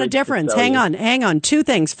lot of difference. Hang on. 2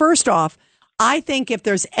 things. First off, I think if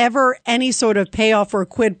there's ever any sort of payoff or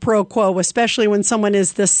quid pro quo, especially when someone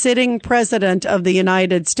is the sitting president of the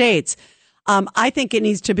United States, I think it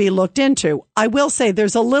needs to be looked into. I will say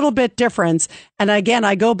there's a little bit difference. And again,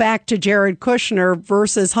 I go back to Jared Kushner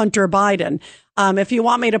versus Hunter Biden. If you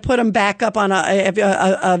want me to put him back up on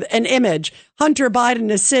an image, Hunter Biden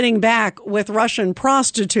is sitting back with Russian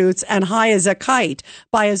prostitutes and high as a kite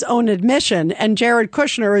by his own admission. And Jared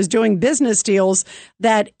Kushner is doing business deals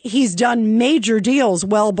that he's done major deals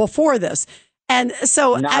well before this. And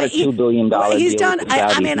so not a $2 billion he's deal done.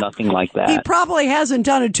 I mean, nothing like that. He probably hasn't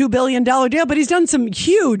done a $2 billion deal, but he's done some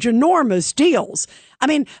huge, enormous deals. I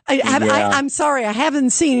mean, I'm sorry, I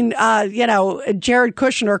haven't seen, Jared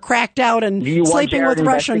Kushner cracked out and sleeping with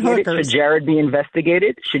Russian hookers. Should Jared be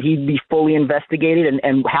investigated? Should he be fully investigated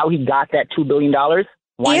and how he got that $2 billion?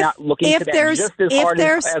 Why not look into that just as hard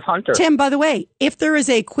as Hunter? Tim, by the way, if there is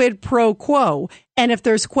a quid pro quo and if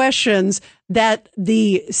there's questions that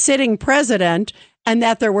the sitting president and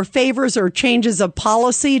that there were favors or changes of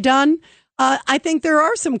policy done, I think there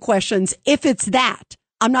are some questions if it's that.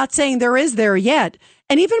 I'm not saying there is there yet.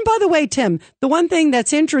 And even, by the way, Tim, the one thing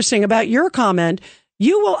that's interesting about your comment,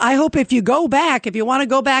 I hope if you want to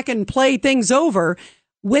go back and play things over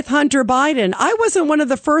with Hunter Biden, I wasn't one of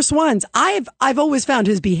the first ones. I've always found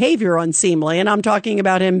his behavior unseemly. And I'm talking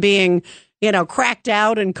about him being, cracked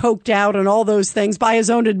out and coked out and all those things by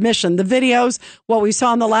his own admission. The videos, what we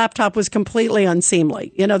saw on the laptop was completely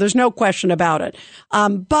unseemly. There's no question about it.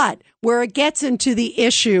 But where it gets into the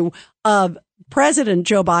issue of President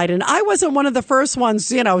Joe Biden, I wasn't one of the first ones,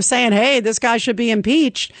 saying, hey, this guy should be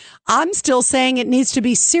impeached. I'm still saying it needs to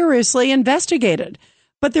be seriously investigated.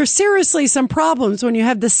 But there's seriously some problems when you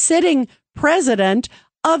have the sitting president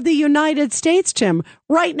of the United States, Tim.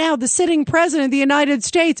 Right now, the sitting president of the United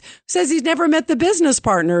States says he's never met the business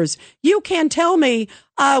partners. You can't tell me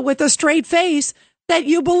with a straight face that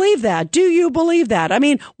you believe that. Do you believe that? I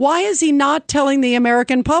mean, why is he not telling the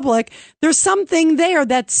American public there's something there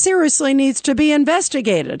that seriously needs to be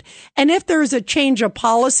investigated? And if there's a change of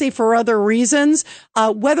policy for other reasons,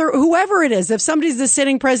 whoever it is, if somebody's the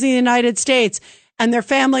sitting president of the United States and their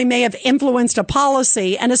family may have influenced a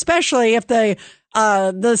policy, and especially if the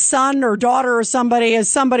son or daughter or somebody is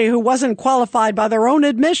somebody who wasn't qualified by their own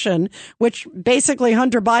admission, which basically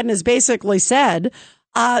Hunter Biden has basically said,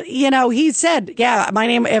 he said,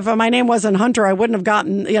 if my name wasn't Hunter, I wouldn't have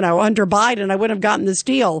gotten, Hunter Biden, I wouldn't have gotten this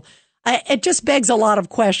deal. It just begs a lot of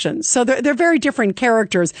questions. So they're very different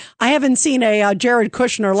characters. I haven't seen a Jared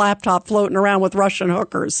Kushner laptop floating around with Russian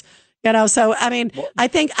hookers. So, I mean, I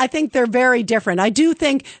think they're very different. I do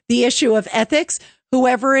think the issue of ethics,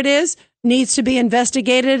 whoever it is, needs to be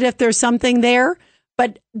investigated if there's something there.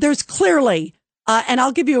 But there's clearly, and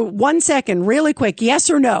I'll give you 1 second really quick, yes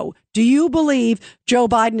or no. Do you believe Joe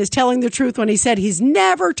Biden is telling the truth when he said he's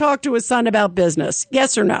never talked to his son about business?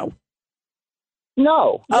 Yes or no?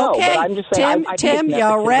 No, okay. But I'm just saying. Tim,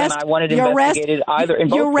 you rest. I wanted investigated either in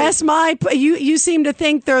both you rest cases. my. You seem to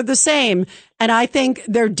think they're the same, and I think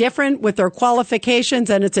they're different with their qualifications,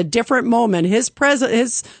 and it's a different moment. His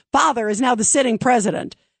father is now the sitting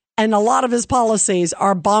president, and a lot of his policies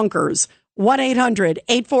are bonkers.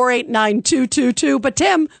 1-800-848-9222. But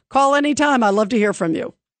Tim, call anytime. I'd love to hear from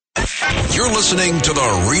you. You're listening to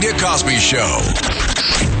The Rita Cosby Show.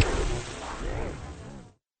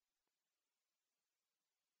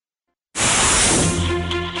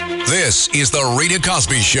 This is The Rita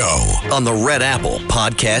Cosby Show on the Red Apple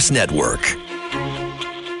Podcast Network.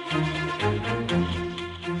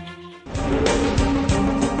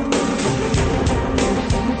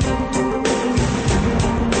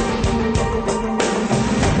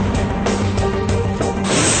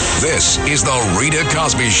 This is The Rita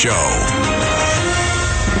Cosby Show.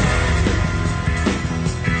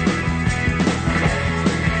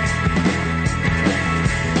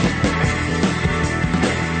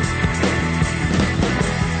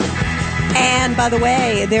 And by the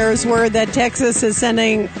way, there's word that Texas is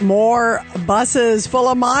sending more buses full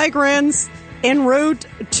of migrants en route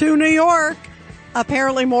to New York.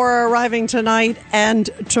 Apparently more are arriving tonight and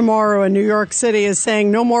tomorrow. And New York City is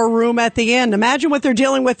saying no more room at the inn. Imagine what they're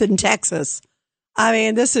dealing with in Texas. I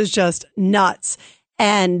mean, this is just nuts.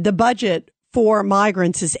 And the budget for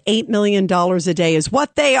migrants is $8 million a day is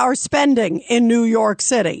what they are spending in New York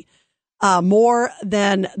City. More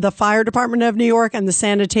than the fire department of New York and the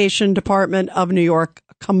sanitation department of New York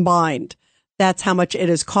combined. That's how much it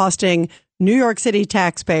is costing New York City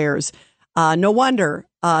taxpayers. No wonder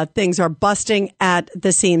things are busting at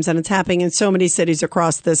the seams, and it's happening in so many cities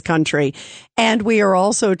across this country. And we are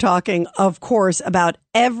also talking, of course, about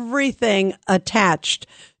everything attached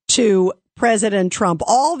to President Trump.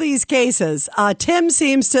 All these cases. Tim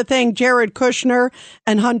seems to think Jared Kushner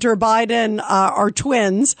and Hunter Biden are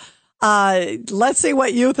twins. Let's see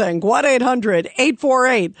what you think.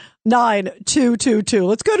 1-800-848-9222.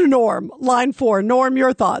 Let's go to Norm, line 4. Norm,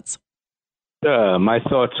 your thoughts. My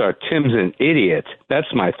thoughts are Tim's an idiot. That's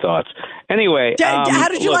my thoughts. Anyway, how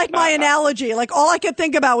did you like my analogy? Like all I could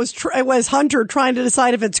think about was Hunter trying to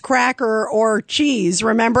decide if it's cracker or cheese.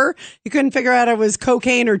 Remember, you couldn't figure out if it was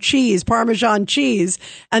cocaine or cheese, Parmesan cheese,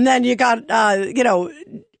 and then you got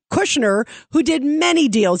Kushner, who did many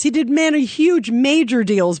deals. He did many huge, major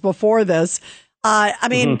deals before this. I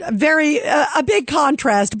mean, very a big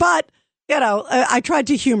contrast, but I tried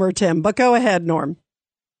to humor Tim. But go ahead, Norm.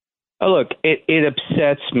 Look, it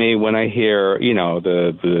upsets me when I hear,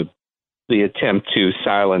 the attempt to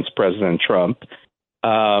silence President Trump.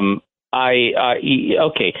 Tim's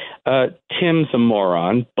a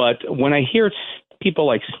moron, but when I hear people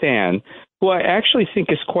like Stan, who I actually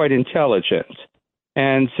think is quite intelligent,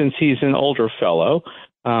 and since he's an older fellow,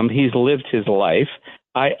 he's lived his life,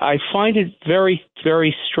 I find it very,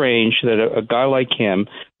 very strange that a guy like him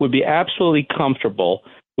would be absolutely comfortable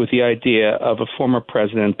with the idea of a former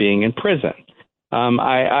president being in prison.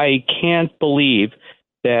 I can't believe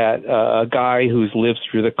that a guy who's lived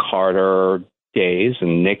through the Carter days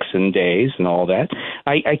and Nixon days and all that,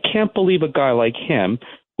 I can't believe a guy like him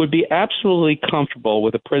would be absolutely comfortable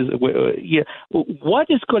with a president. What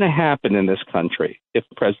is going to happen in this country if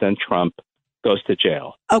President Trump goes to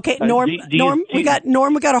jail? Okay, Norm, we got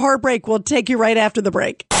a heartbreak. We'll take you right after the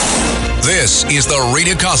break. This is The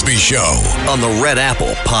Rita Cosby Show on the Red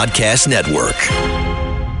Apple Podcast Network.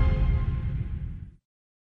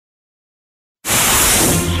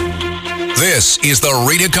 This is The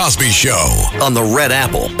Rita Cosby Show on the Red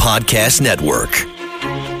Apple Podcast Network.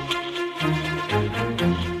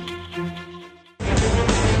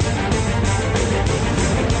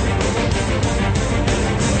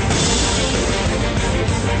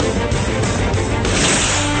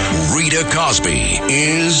 Rita Cosby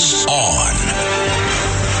is on.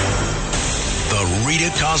 The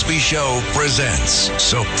Rita Cosby Show presents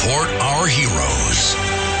Support Our Heroes.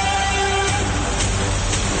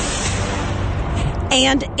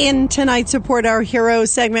 And in tonight's Support Our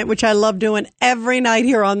Heroes segment, which I love doing every night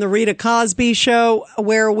here on the Rita Cosby Show,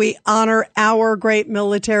 where we honor our great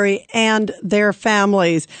military and their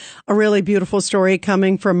families. A really beautiful story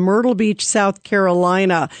coming from Myrtle Beach, South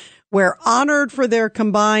Carolina, where honored for their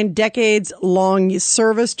combined decades-long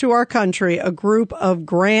service to our country, a group of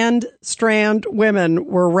Grand Strand women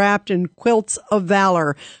were wrapped in quilts of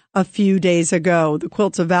valor a few days ago. The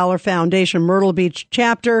Quilts of Valor Foundation Myrtle Beach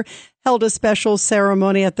chapter held a special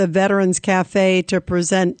ceremony at the Veterans Cafe to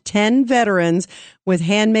present 10 veterans with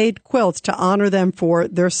handmade quilts to honor them for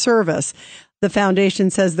their service. The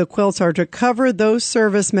foundation says the quilts are to cover those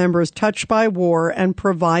service members touched by war and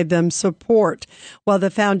provide them support. While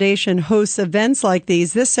the foundation hosts events like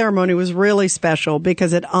these, this ceremony was really special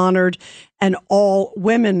because it honored an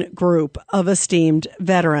all-women group of esteemed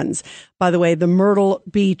veterans. By the way, the Myrtle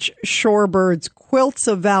Beach Shorebirds Quilts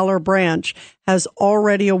of Valor branch has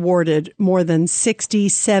already awarded more than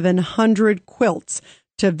 6,700 quilts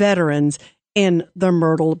to veterans in the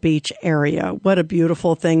Myrtle Beach area. What a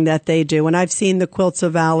beautiful thing that they do. And I've seen the Quilts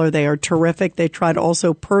of Valor. They are terrific. They try to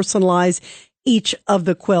also personalize each of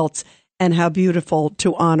the quilts, and how beautiful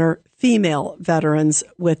to honor female veterans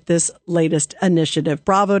with this latest initiative.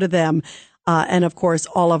 Bravo to them. And of course,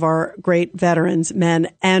 all of our great veterans, men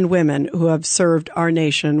and women who have served our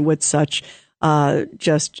nation with such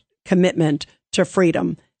just commitment to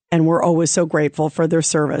freedom. And we're always so grateful for their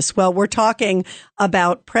service. Well, we're talking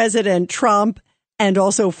about President Trump and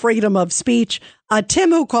also freedom of speech. Tim,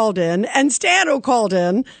 who called in, and Stan, who called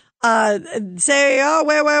in, say, oh,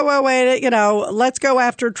 wait, let's go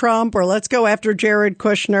after Trump or let's go after Jared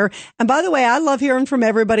Kushner. And by the way, I love hearing from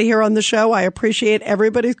everybody here on the show. I appreciate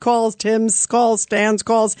everybody's calls, Tim's calls, Stan's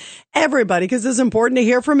calls, everybody, because it's important to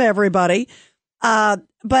hear from everybody. But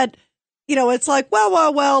it's like,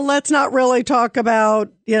 well, let's not really talk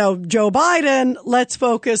about, Joe Biden. Let's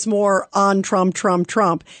focus more on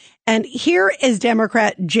Trump. And here is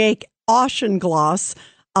Democrat Jake Auchincloss,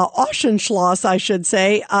 I should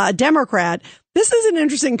say, Democrat. This is an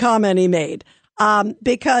interesting comment he made,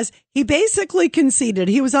 because he basically conceded.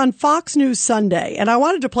 He was on Fox News Sunday, and I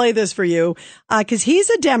wanted to play this for you, because he's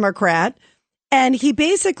a Democrat, and he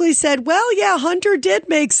basically said, well, yeah, Hunter did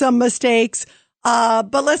make some mistakes,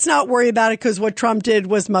 but let's not worry about it because what Trump did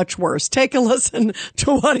was much worse. Take a listen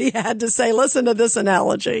to what he had to say. Listen to this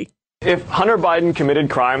analogy. If Hunter Biden committed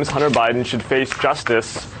crimes, Hunter Biden should face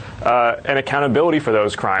justice and accountability for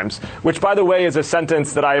those crimes, which, by the way, is a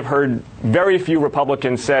sentence that I've heard very few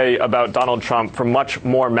Republicans say about Donald Trump for much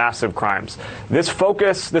more massive crimes. This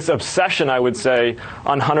focus, this obsession, I would say,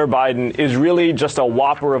 on Hunter Biden is really just a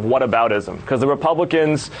whopper of whataboutism, because the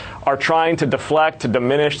Republicans are trying to deflect, to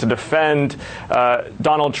diminish, to defend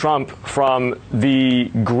Donald Trump from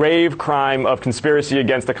the grave crime of conspiracy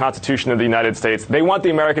against the Constitution of the United States. They want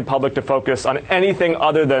the American public to focus on anything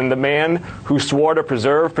other than the man who swore to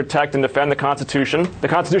preserve, protect, and defend the Constitution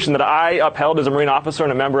that I upheld as a Marine officer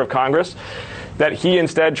and a member of Congress, that he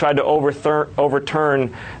instead tried to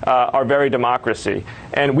overturn our very democracy.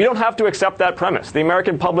 And we don't have to accept that premise. The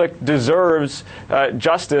American public deserves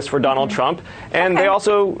justice for Donald Trump, and they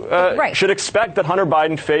also should expect that Hunter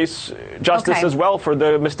Biden face justice as well for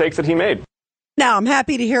the mistakes that he made. Now, I'm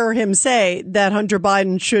happy to hear him say that Hunter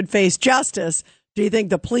Biden should face justice. Do you think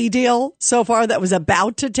the plea deal so far that was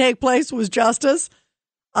about to take place was justice?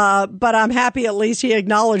 But I'm happy at least he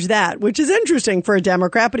acknowledged that, which is interesting for a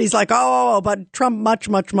Democrat. But he's like, but Trump much,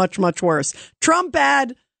 much, much, much worse. Trump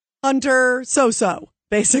bad, Hunter so-so,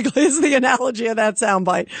 basically is the analogy of that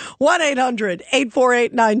soundbite.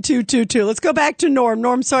 1-800-848-9222. Let's go back to Norm.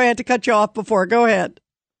 Norm, sorry I had to cut you off before. Go ahead.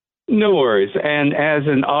 No worries. And as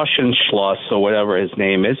an Auchincloss, or whatever his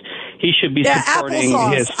name is, he should be supporting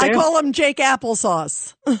applesauce. his family. I call him Jake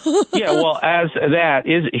Applesauce. Yeah, well, as that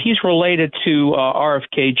is, he's related to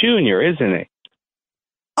RFK Jr., isn't he?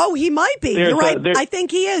 Oh, he might be. You're right. I think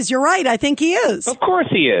he is. You're right. I think he is. Of course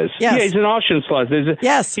he is. Yes. Yeah, he's an Auchincloss.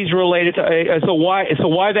 Yes. He's related to. So why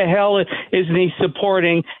the hell isn't he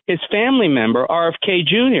supporting his family member, RFK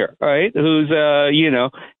Jr., right? Who's a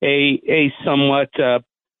somewhat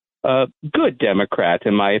good Democrat,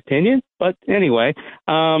 in my opinion. But anyway,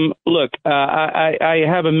 look, I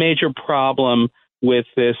have a major problem with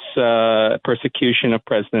this persecution of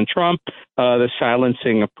President Trump, the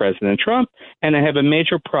silencing of President Trump, and I have a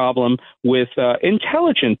major problem with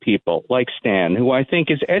intelligent people like Stan, who I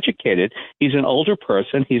think is educated. He's an older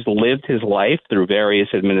person. He's lived his life through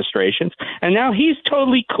various administrations, and now he's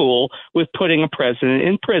totally cool with putting a president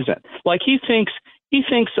in prison. Like he thinks,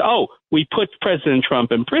 oh, we put President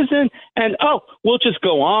Trump in prison, and, we'll just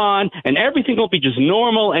go on, and everything will be just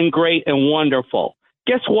normal and great and wonderful.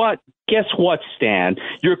 Guess what, Stan?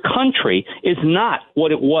 Your country is not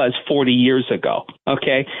what it was 40 years ago,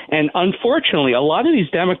 okay? And unfortunately, a lot of these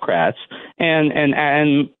Democrats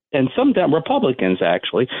and some Republicans,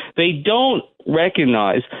 actually, they don't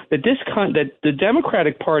recognize that that the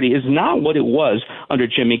Democratic Party is not what it was under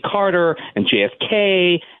Jimmy Carter and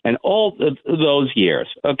JFK and all of those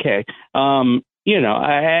years. Okay,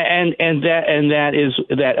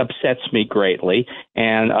 that upsets me greatly.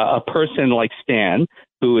 And a person like Stan,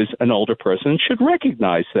 who is an older person, should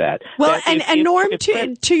recognize that. Well, Norm,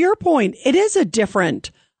 to your point, it is a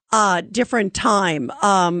different different time.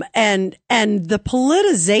 And the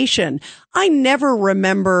politicization, I never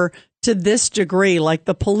remember to this degree, like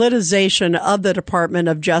the politicization of the Department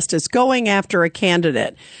of Justice going after a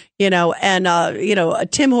candidate,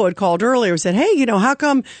 and Tim, who had called earlier, said, hey, how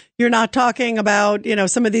come you're not talking about,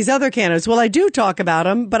 some of these other candidates? Well, I do talk about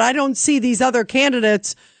them, but I don't see these other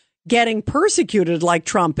candidates getting persecuted like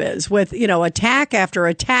Trump is with, attack after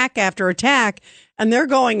attack after attack. And they're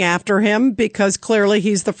going after him because clearly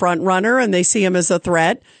he's the front runner and they see him as a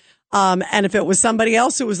threat. And if it was somebody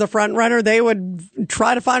else who was the front runner, they would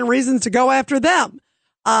try to find reasons to go after them.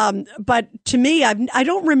 But to me, I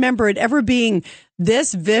don't remember it ever being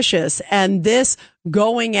this vicious and this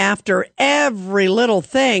going after every little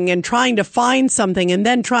thing and trying to find something and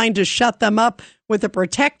then trying to shut them up with a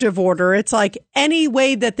protective order. It's like any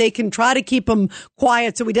way that they can try to keep him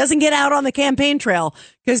quiet so he doesn't get out on the campaign trail.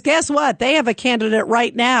 Because guess what? They have a candidate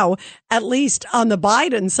right now, at least on the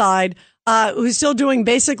Biden side, who's still doing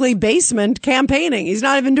basically basement campaigning. He's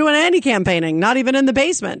not even doing any campaigning, not even in the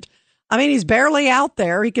basement. I mean, he's barely out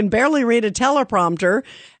there. He can barely read a teleprompter.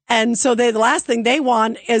 And so the last thing they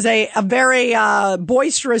want is a very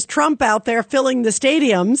boisterous Trump out there filling the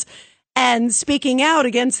stadiums and speaking out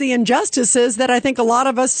against the injustices that I think a lot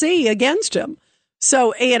of us see against him.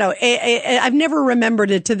 So, I've never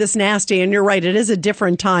remembered it to this nasty. And you're right, it is a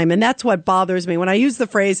different time. And that's what bothers me. When I use the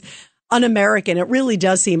phrase un-American, it really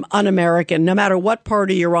does seem un-American, no matter what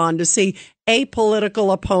party you're on, to see a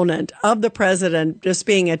political opponent of the president just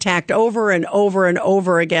being attacked over and over and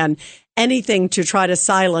over again, anything to try to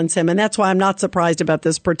silence him. And that's why I'm not surprised about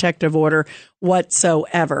this protective order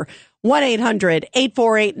whatsoever.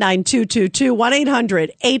 1-800-848-9222,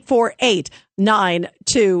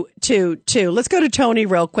 1-800-848-9222. Let's go to Tony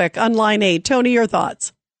real quick on line 8. Tony, your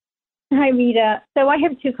thoughts. Hi, Rita. So I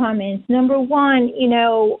have two comments. Number one,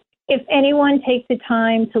 if anyone takes the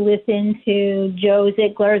time to listen to Joe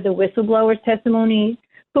Ziegler, the whistleblower's testimony,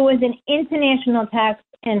 who was an international tax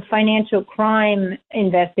and financial crime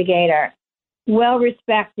investigator, well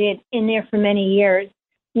respected, in there for many years,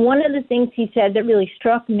 one of the things he said that really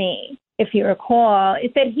struck me, if you recall,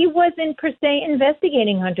 is that he wasn't per se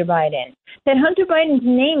investigating Hunter Biden. That Hunter Biden's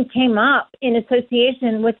name came up in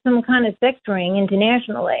association with some kind of sex ring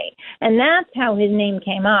internationally. And that's how his name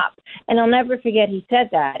came up. And I'll never forget he said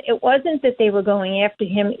that. It wasn't that they were going after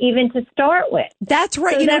him even to start with. That's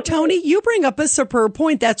right. So Tony, you bring up a superb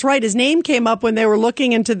point. That's right. His name came up when they were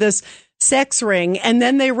looking into this sex ring, and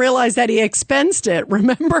then they realized that he expensed it.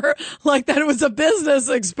 Remember? Like that it was a business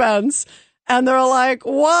expense. And they're like,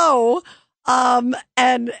 whoa. And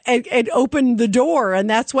it opened the door. And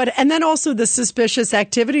that's what, and then also the suspicious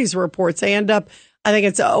activities reports. They end up, I think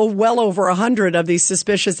it's well over 100 of these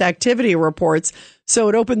suspicious activity reports. So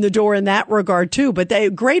it opened the door in that regard too. But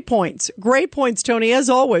great points, Tony, as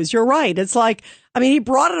always. You're right. It's like, he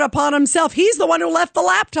brought it upon himself. He's the one who left the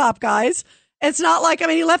laptop, guys. It's not like,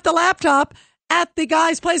 he left the laptop at the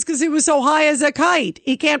guy's place because he was so high as a kite.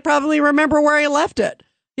 He can't probably remember where he left it,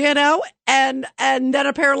 and then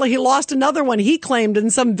apparently he lost another one. He claimed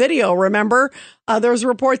in some video, remember, there was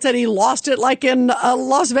reports that he lost it like in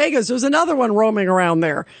Las Vegas. There was another one roaming around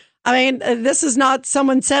there. This is not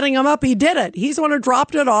someone setting him up. He did it. He's the one who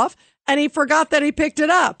dropped it off. And he forgot that he picked it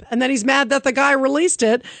up. And then he's mad that the guy released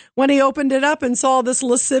it when he opened it up and saw this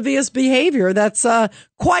lascivious behavior. That's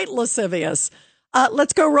quite lascivious.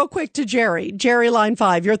 Let's go real quick to Jerry. Jerry, line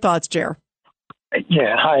 5. Your thoughts, Jer?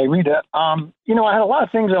 Yeah. Hi, Rita. I had a lot of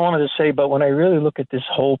things I wanted to say, but when I really look at this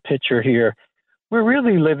whole picture here, we're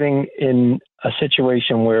really living in a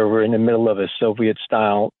situation where we're in the middle of a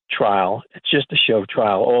Soviet-style trial. It's just a show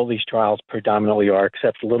trial. All these trials predominantly are,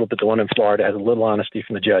 except a little bit the one in Florida has a little honesty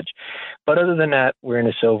from the judge. But other than that, we're in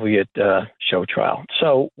a Soviet show trial.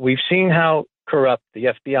 So we've seen how corrupt the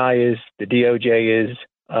FBI is, the DOJ is,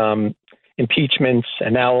 impeachments,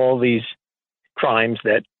 and now all these crimes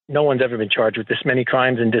that no one's ever been charged with this many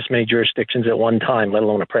crimes in this many jurisdictions at one time, let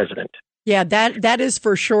alone a president. Yeah, that is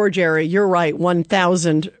for sure, Jerry. You're right,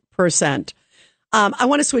 1,000%. I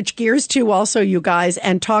want to switch gears too also, you guys,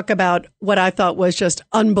 and talk about what I thought was just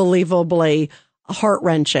unbelievably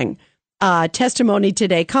heart-wrenching. Testimony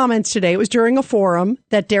today, comments today. It was during a forum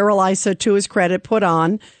that Darrell Issa, to his credit, put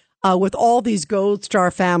on with all these Gold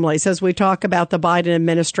Star families as we talk about the Biden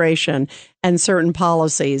administration and certain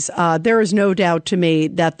policies. There is no doubt to me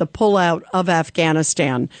that the pullout of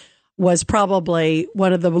Afghanistan was probably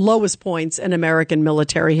one of the lowest points in American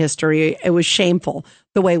military history. It was shameful,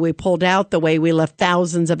 the way we pulled out, the way we left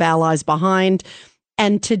thousands of allies behind.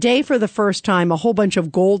 And today, for the first time, a whole bunch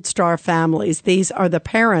of Gold Star families, these are the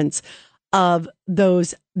parents of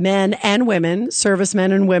those men and women,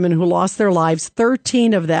 servicemen and women who lost their lives,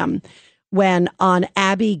 13 of them, when on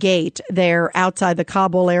Abbey Gate, there outside the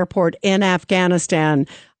Kabul airport in Afghanistan,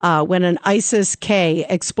 when an ISIS-K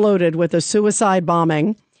exploded with a suicide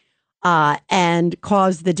bombing and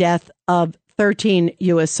caused the death of 13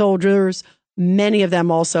 U.S. soldiers, many of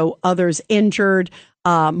them also others injured.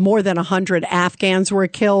 More than 100 Afghans were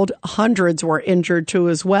killed. Hundreds were injured too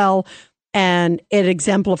as well. And it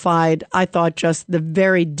exemplified, I thought, just the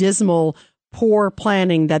very dismal, poor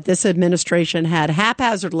planning that this administration had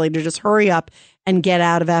haphazardly to just hurry up and get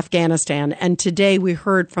out of Afghanistan. And today we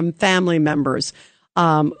heard from family members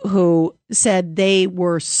who said they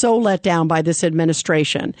were so let down by this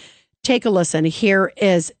administration. Take a listen. Here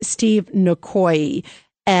is Steve Nkoyi,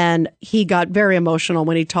 and he got very emotional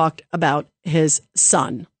when he talked about his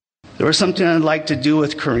son. There was something I'd like to do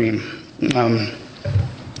with Kareem.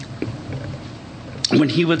 When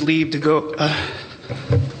he would leave to go...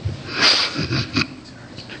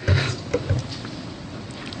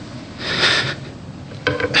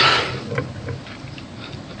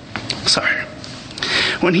 Sorry.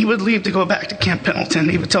 When he would leave to go back to Camp Pendleton,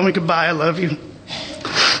 he would tell me goodbye, I love you.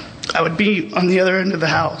 I would be on the other end of the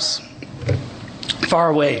house, far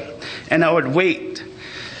away, and I would wait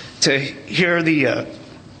to hear the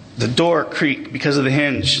door creak because of the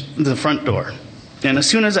hinge, the front door. And as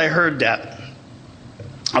soon as I heard that,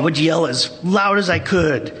 I would yell as loud as I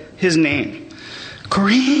could his name,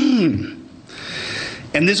 Kareem.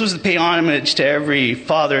 And this was to pay homage to every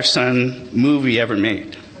father-son movie ever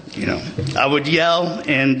made. You know, I would yell,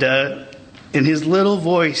 and in his little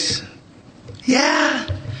voice, yeah.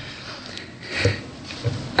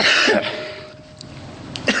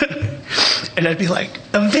 And I'd be like,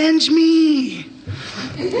 avenge me.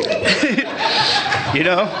 You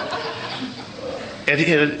know?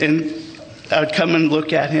 And I would come and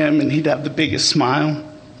look at him, and he'd have the biggest smile.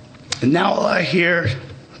 And now all I hear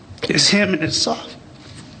is him and his soft,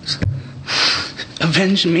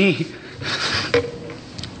 avenge me.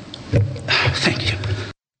 Thank you.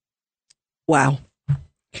 Wow.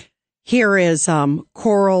 Here is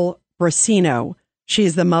Coral Brasino.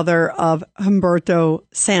 She's the mother of Humberto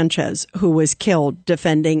Sanchez, who was killed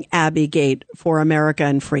defending Abbey Gate for America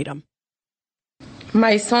and freedom.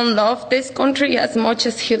 My son loved this country as much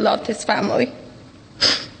as he loved his family.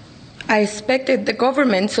 I expected the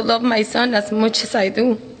government to love my son as much as I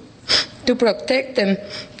do, to protect him,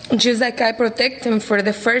 just like I protect him for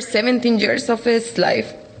the first 17 years of his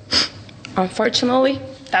life. Unfortunately,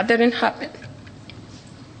 that didn't happen.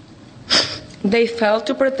 They failed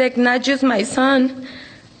to protect not just my son,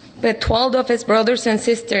 but 12 of his brothers and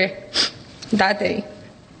sisters that day.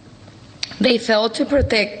 They failed to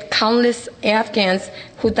protect countless Afghans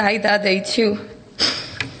who died that day too.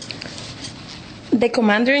 The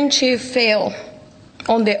commander-in-chief failed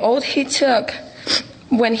on the oath he took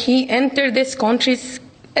when he entered this country's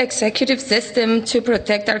executive system to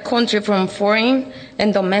protect our country from foreign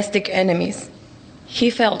and domestic enemies.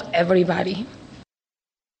 He failed everybody.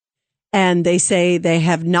 And they say they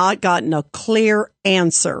have not gotten a clear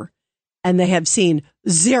answer, and they have seen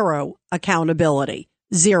zero accountability.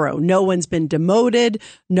 Zero. No one's been demoted.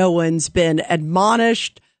 No one's been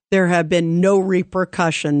admonished. There have been no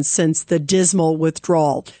repercussions since the dismal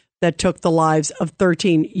withdrawal that took the lives of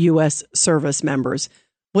 13 U.S. service members.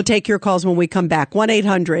 We'll take your calls when we come back.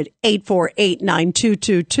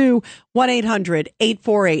 1-800-848-9222.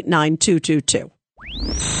 1-800-848-9222.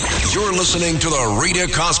 You're listening to The Rita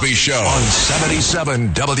Cosby Show on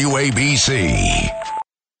 77 WABC.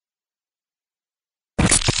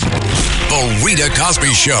 The Rita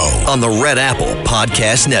Cosby Show on the Red Apple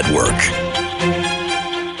Podcast Network.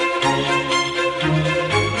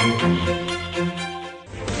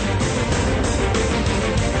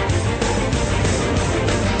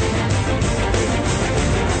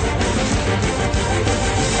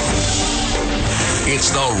 It's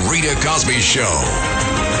The Rita Cosby Show.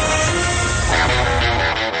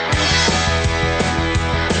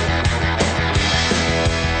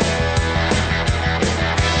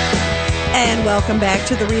 And welcome back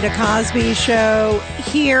to The Rita Cosby Show.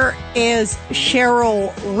 Here is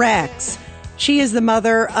Cheryl Rex. She is the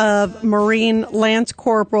mother of Marine Lance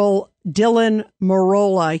Corporal Dylan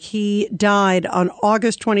Marola. He died on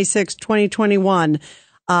August 26, 2021.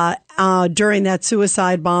 During that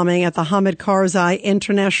suicide bombing at the Hamid Karzai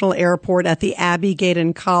International Airport at the Abbey Gate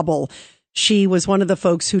in Kabul. She was one of the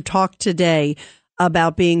folks who talked today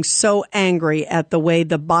about being so angry at the way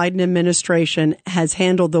the Biden administration has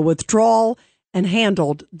handled the withdrawal and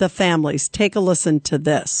handled the families. Take a listen to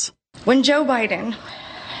this. When Joe Biden,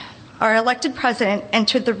 our elected president,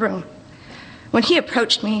 entered the room, when he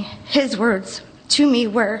approached me, his words to me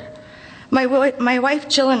were, my wife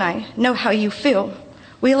Jill and I know how you feel.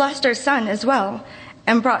 We lost our son as well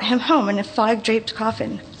and brought him home in a flag-draped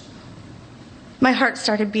coffin. My heart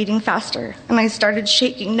started beating faster, and I started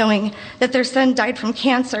shaking, knowing that their son died from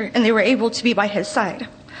cancer and they were able to be by his side.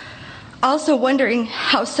 Also wondering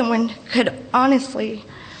how someone could honestly,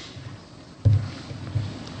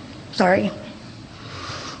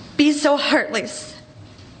 be so heartless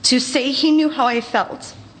to say he knew how I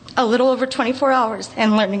felt a little over 24 hours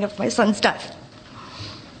and learning of my son's death.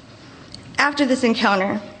 After this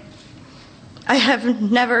encounter, I have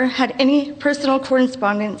never had any personal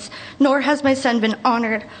correspondence, nor has my son been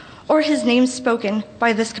honored or his name spoken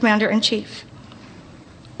by this commander-in-chief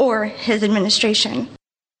or his administration.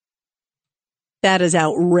 That is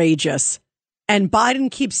outrageous. And Biden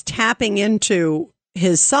keeps tapping into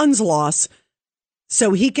his son's loss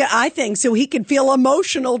so he can feel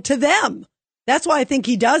emotional to them. That's why I think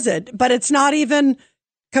he does it, but it's not even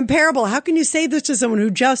comparable. How can you say this to someone who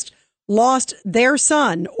just lost their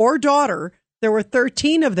son or daughter? There were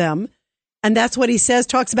 13 of them, and that's what he says,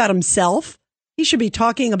 talks about himself. He should be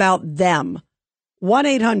talking about them.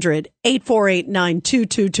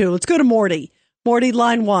 1-800-848-9222. Let's go to Morty. Morty,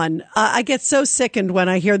 line 1. I get so sickened when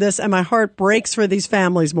I hear this, and my heart breaks for these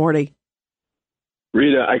families, Morty.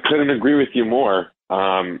 Rita, I couldn't agree with you more.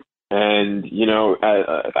 And, you know,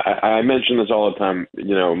 I mention this all the time.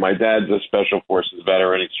 You know, my dad's a Special Forces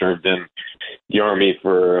veteran. He served in the Army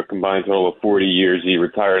for a combined total of 40 years. He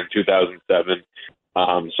retired in 2007.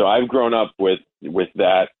 So I've grown up with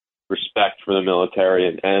that respect for the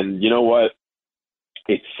military. And you know what?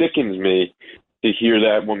 It sickens me to hear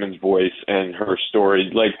that woman's voice and her story.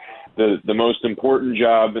 Like, the most important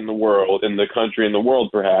job in the world, in the country, in the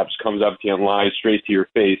world perhaps, comes up to you and lies straight to your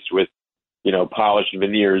face with, you know, polished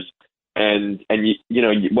veneers. And you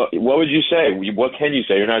know, what would you say? What can you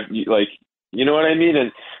say? You're not, like, you know what I mean?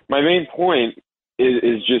 And my main point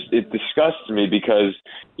is just, it disgusts me because,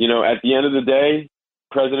 you know, at the end of the day,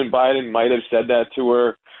 President Biden might have said that to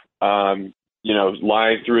her, you know,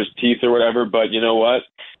 lying through his teeth or whatever. But you know what?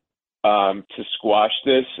 To squash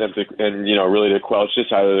this and you know, really to quench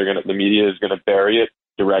this, either the media is going to bury it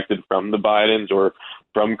directed from the Bidens or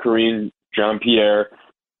from Karine Jean-Pierre,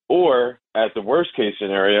 or at the worst case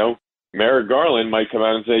scenario, Merrick Garland might come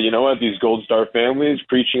out and say, you know what, these Gold Star families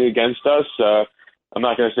preaching against us. I'm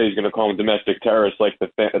not going to say he's going to call them domestic terrorists like the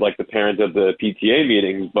parents of the PTA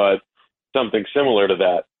meetings, but something similar to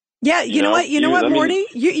that. Yeah, you know what? You know what, Morty?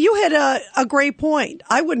 You hit a great point.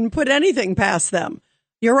 I wouldn't put anything past them.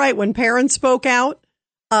 You're right. When parents spoke out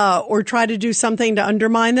or try to do something to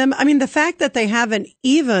undermine them, I mean, the fact that they haven't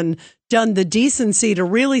even done the decency to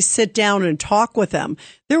really sit down and talk with them.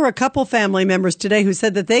 There were a couple family members today who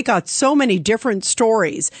said that they got so many different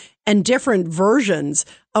stories and different versions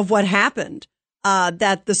of what happened,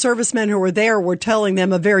 that the servicemen who were there were telling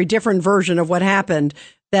them a very different version of what happened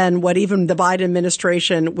than what even the Biden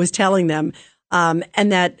administration was telling them.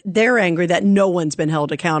 And that they're angry that no one's been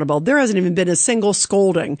held accountable. There hasn't even been a single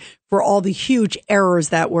scolding for all the huge errors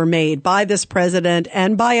that were made by this president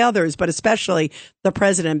and by others, but especially the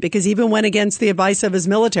president, because he even went against the advice of his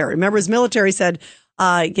military. Remember, his military said,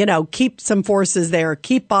 you know, keep some forces there,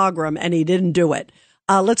 keep Bagram, and he didn't do it.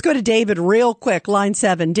 Let's go to David real quick, line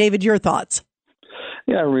 7. David, your thoughts.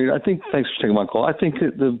 Yeah, Rita, thanks for taking my call. I think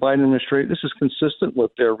the Biden administration, this is consistent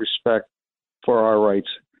with their respect for our rights.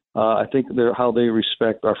 I think how they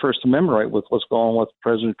respect our First Amendment right with what's going on with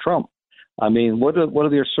President Trump. I mean, what do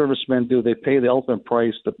their servicemen do? They pay the ultimate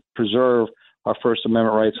price to preserve our First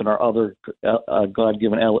Amendment rights and our other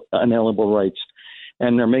God-given inalienable rights.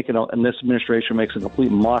 And and this administration makes a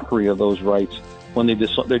complete mockery of those rights when they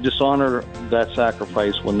dishonor that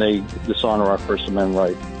sacrifice, when they dishonor our First Amendment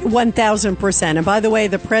right. 1,000%. And by the way,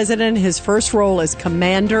 the president, his first role is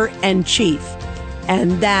commander-in-chief.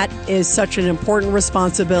 And that is such an important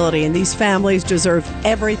responsibility. And these families deserve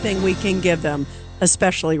everything we can give them,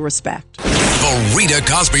 especially respect. The Rita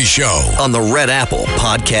Cosby Show on the Red Apple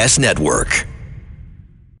Podcast Network.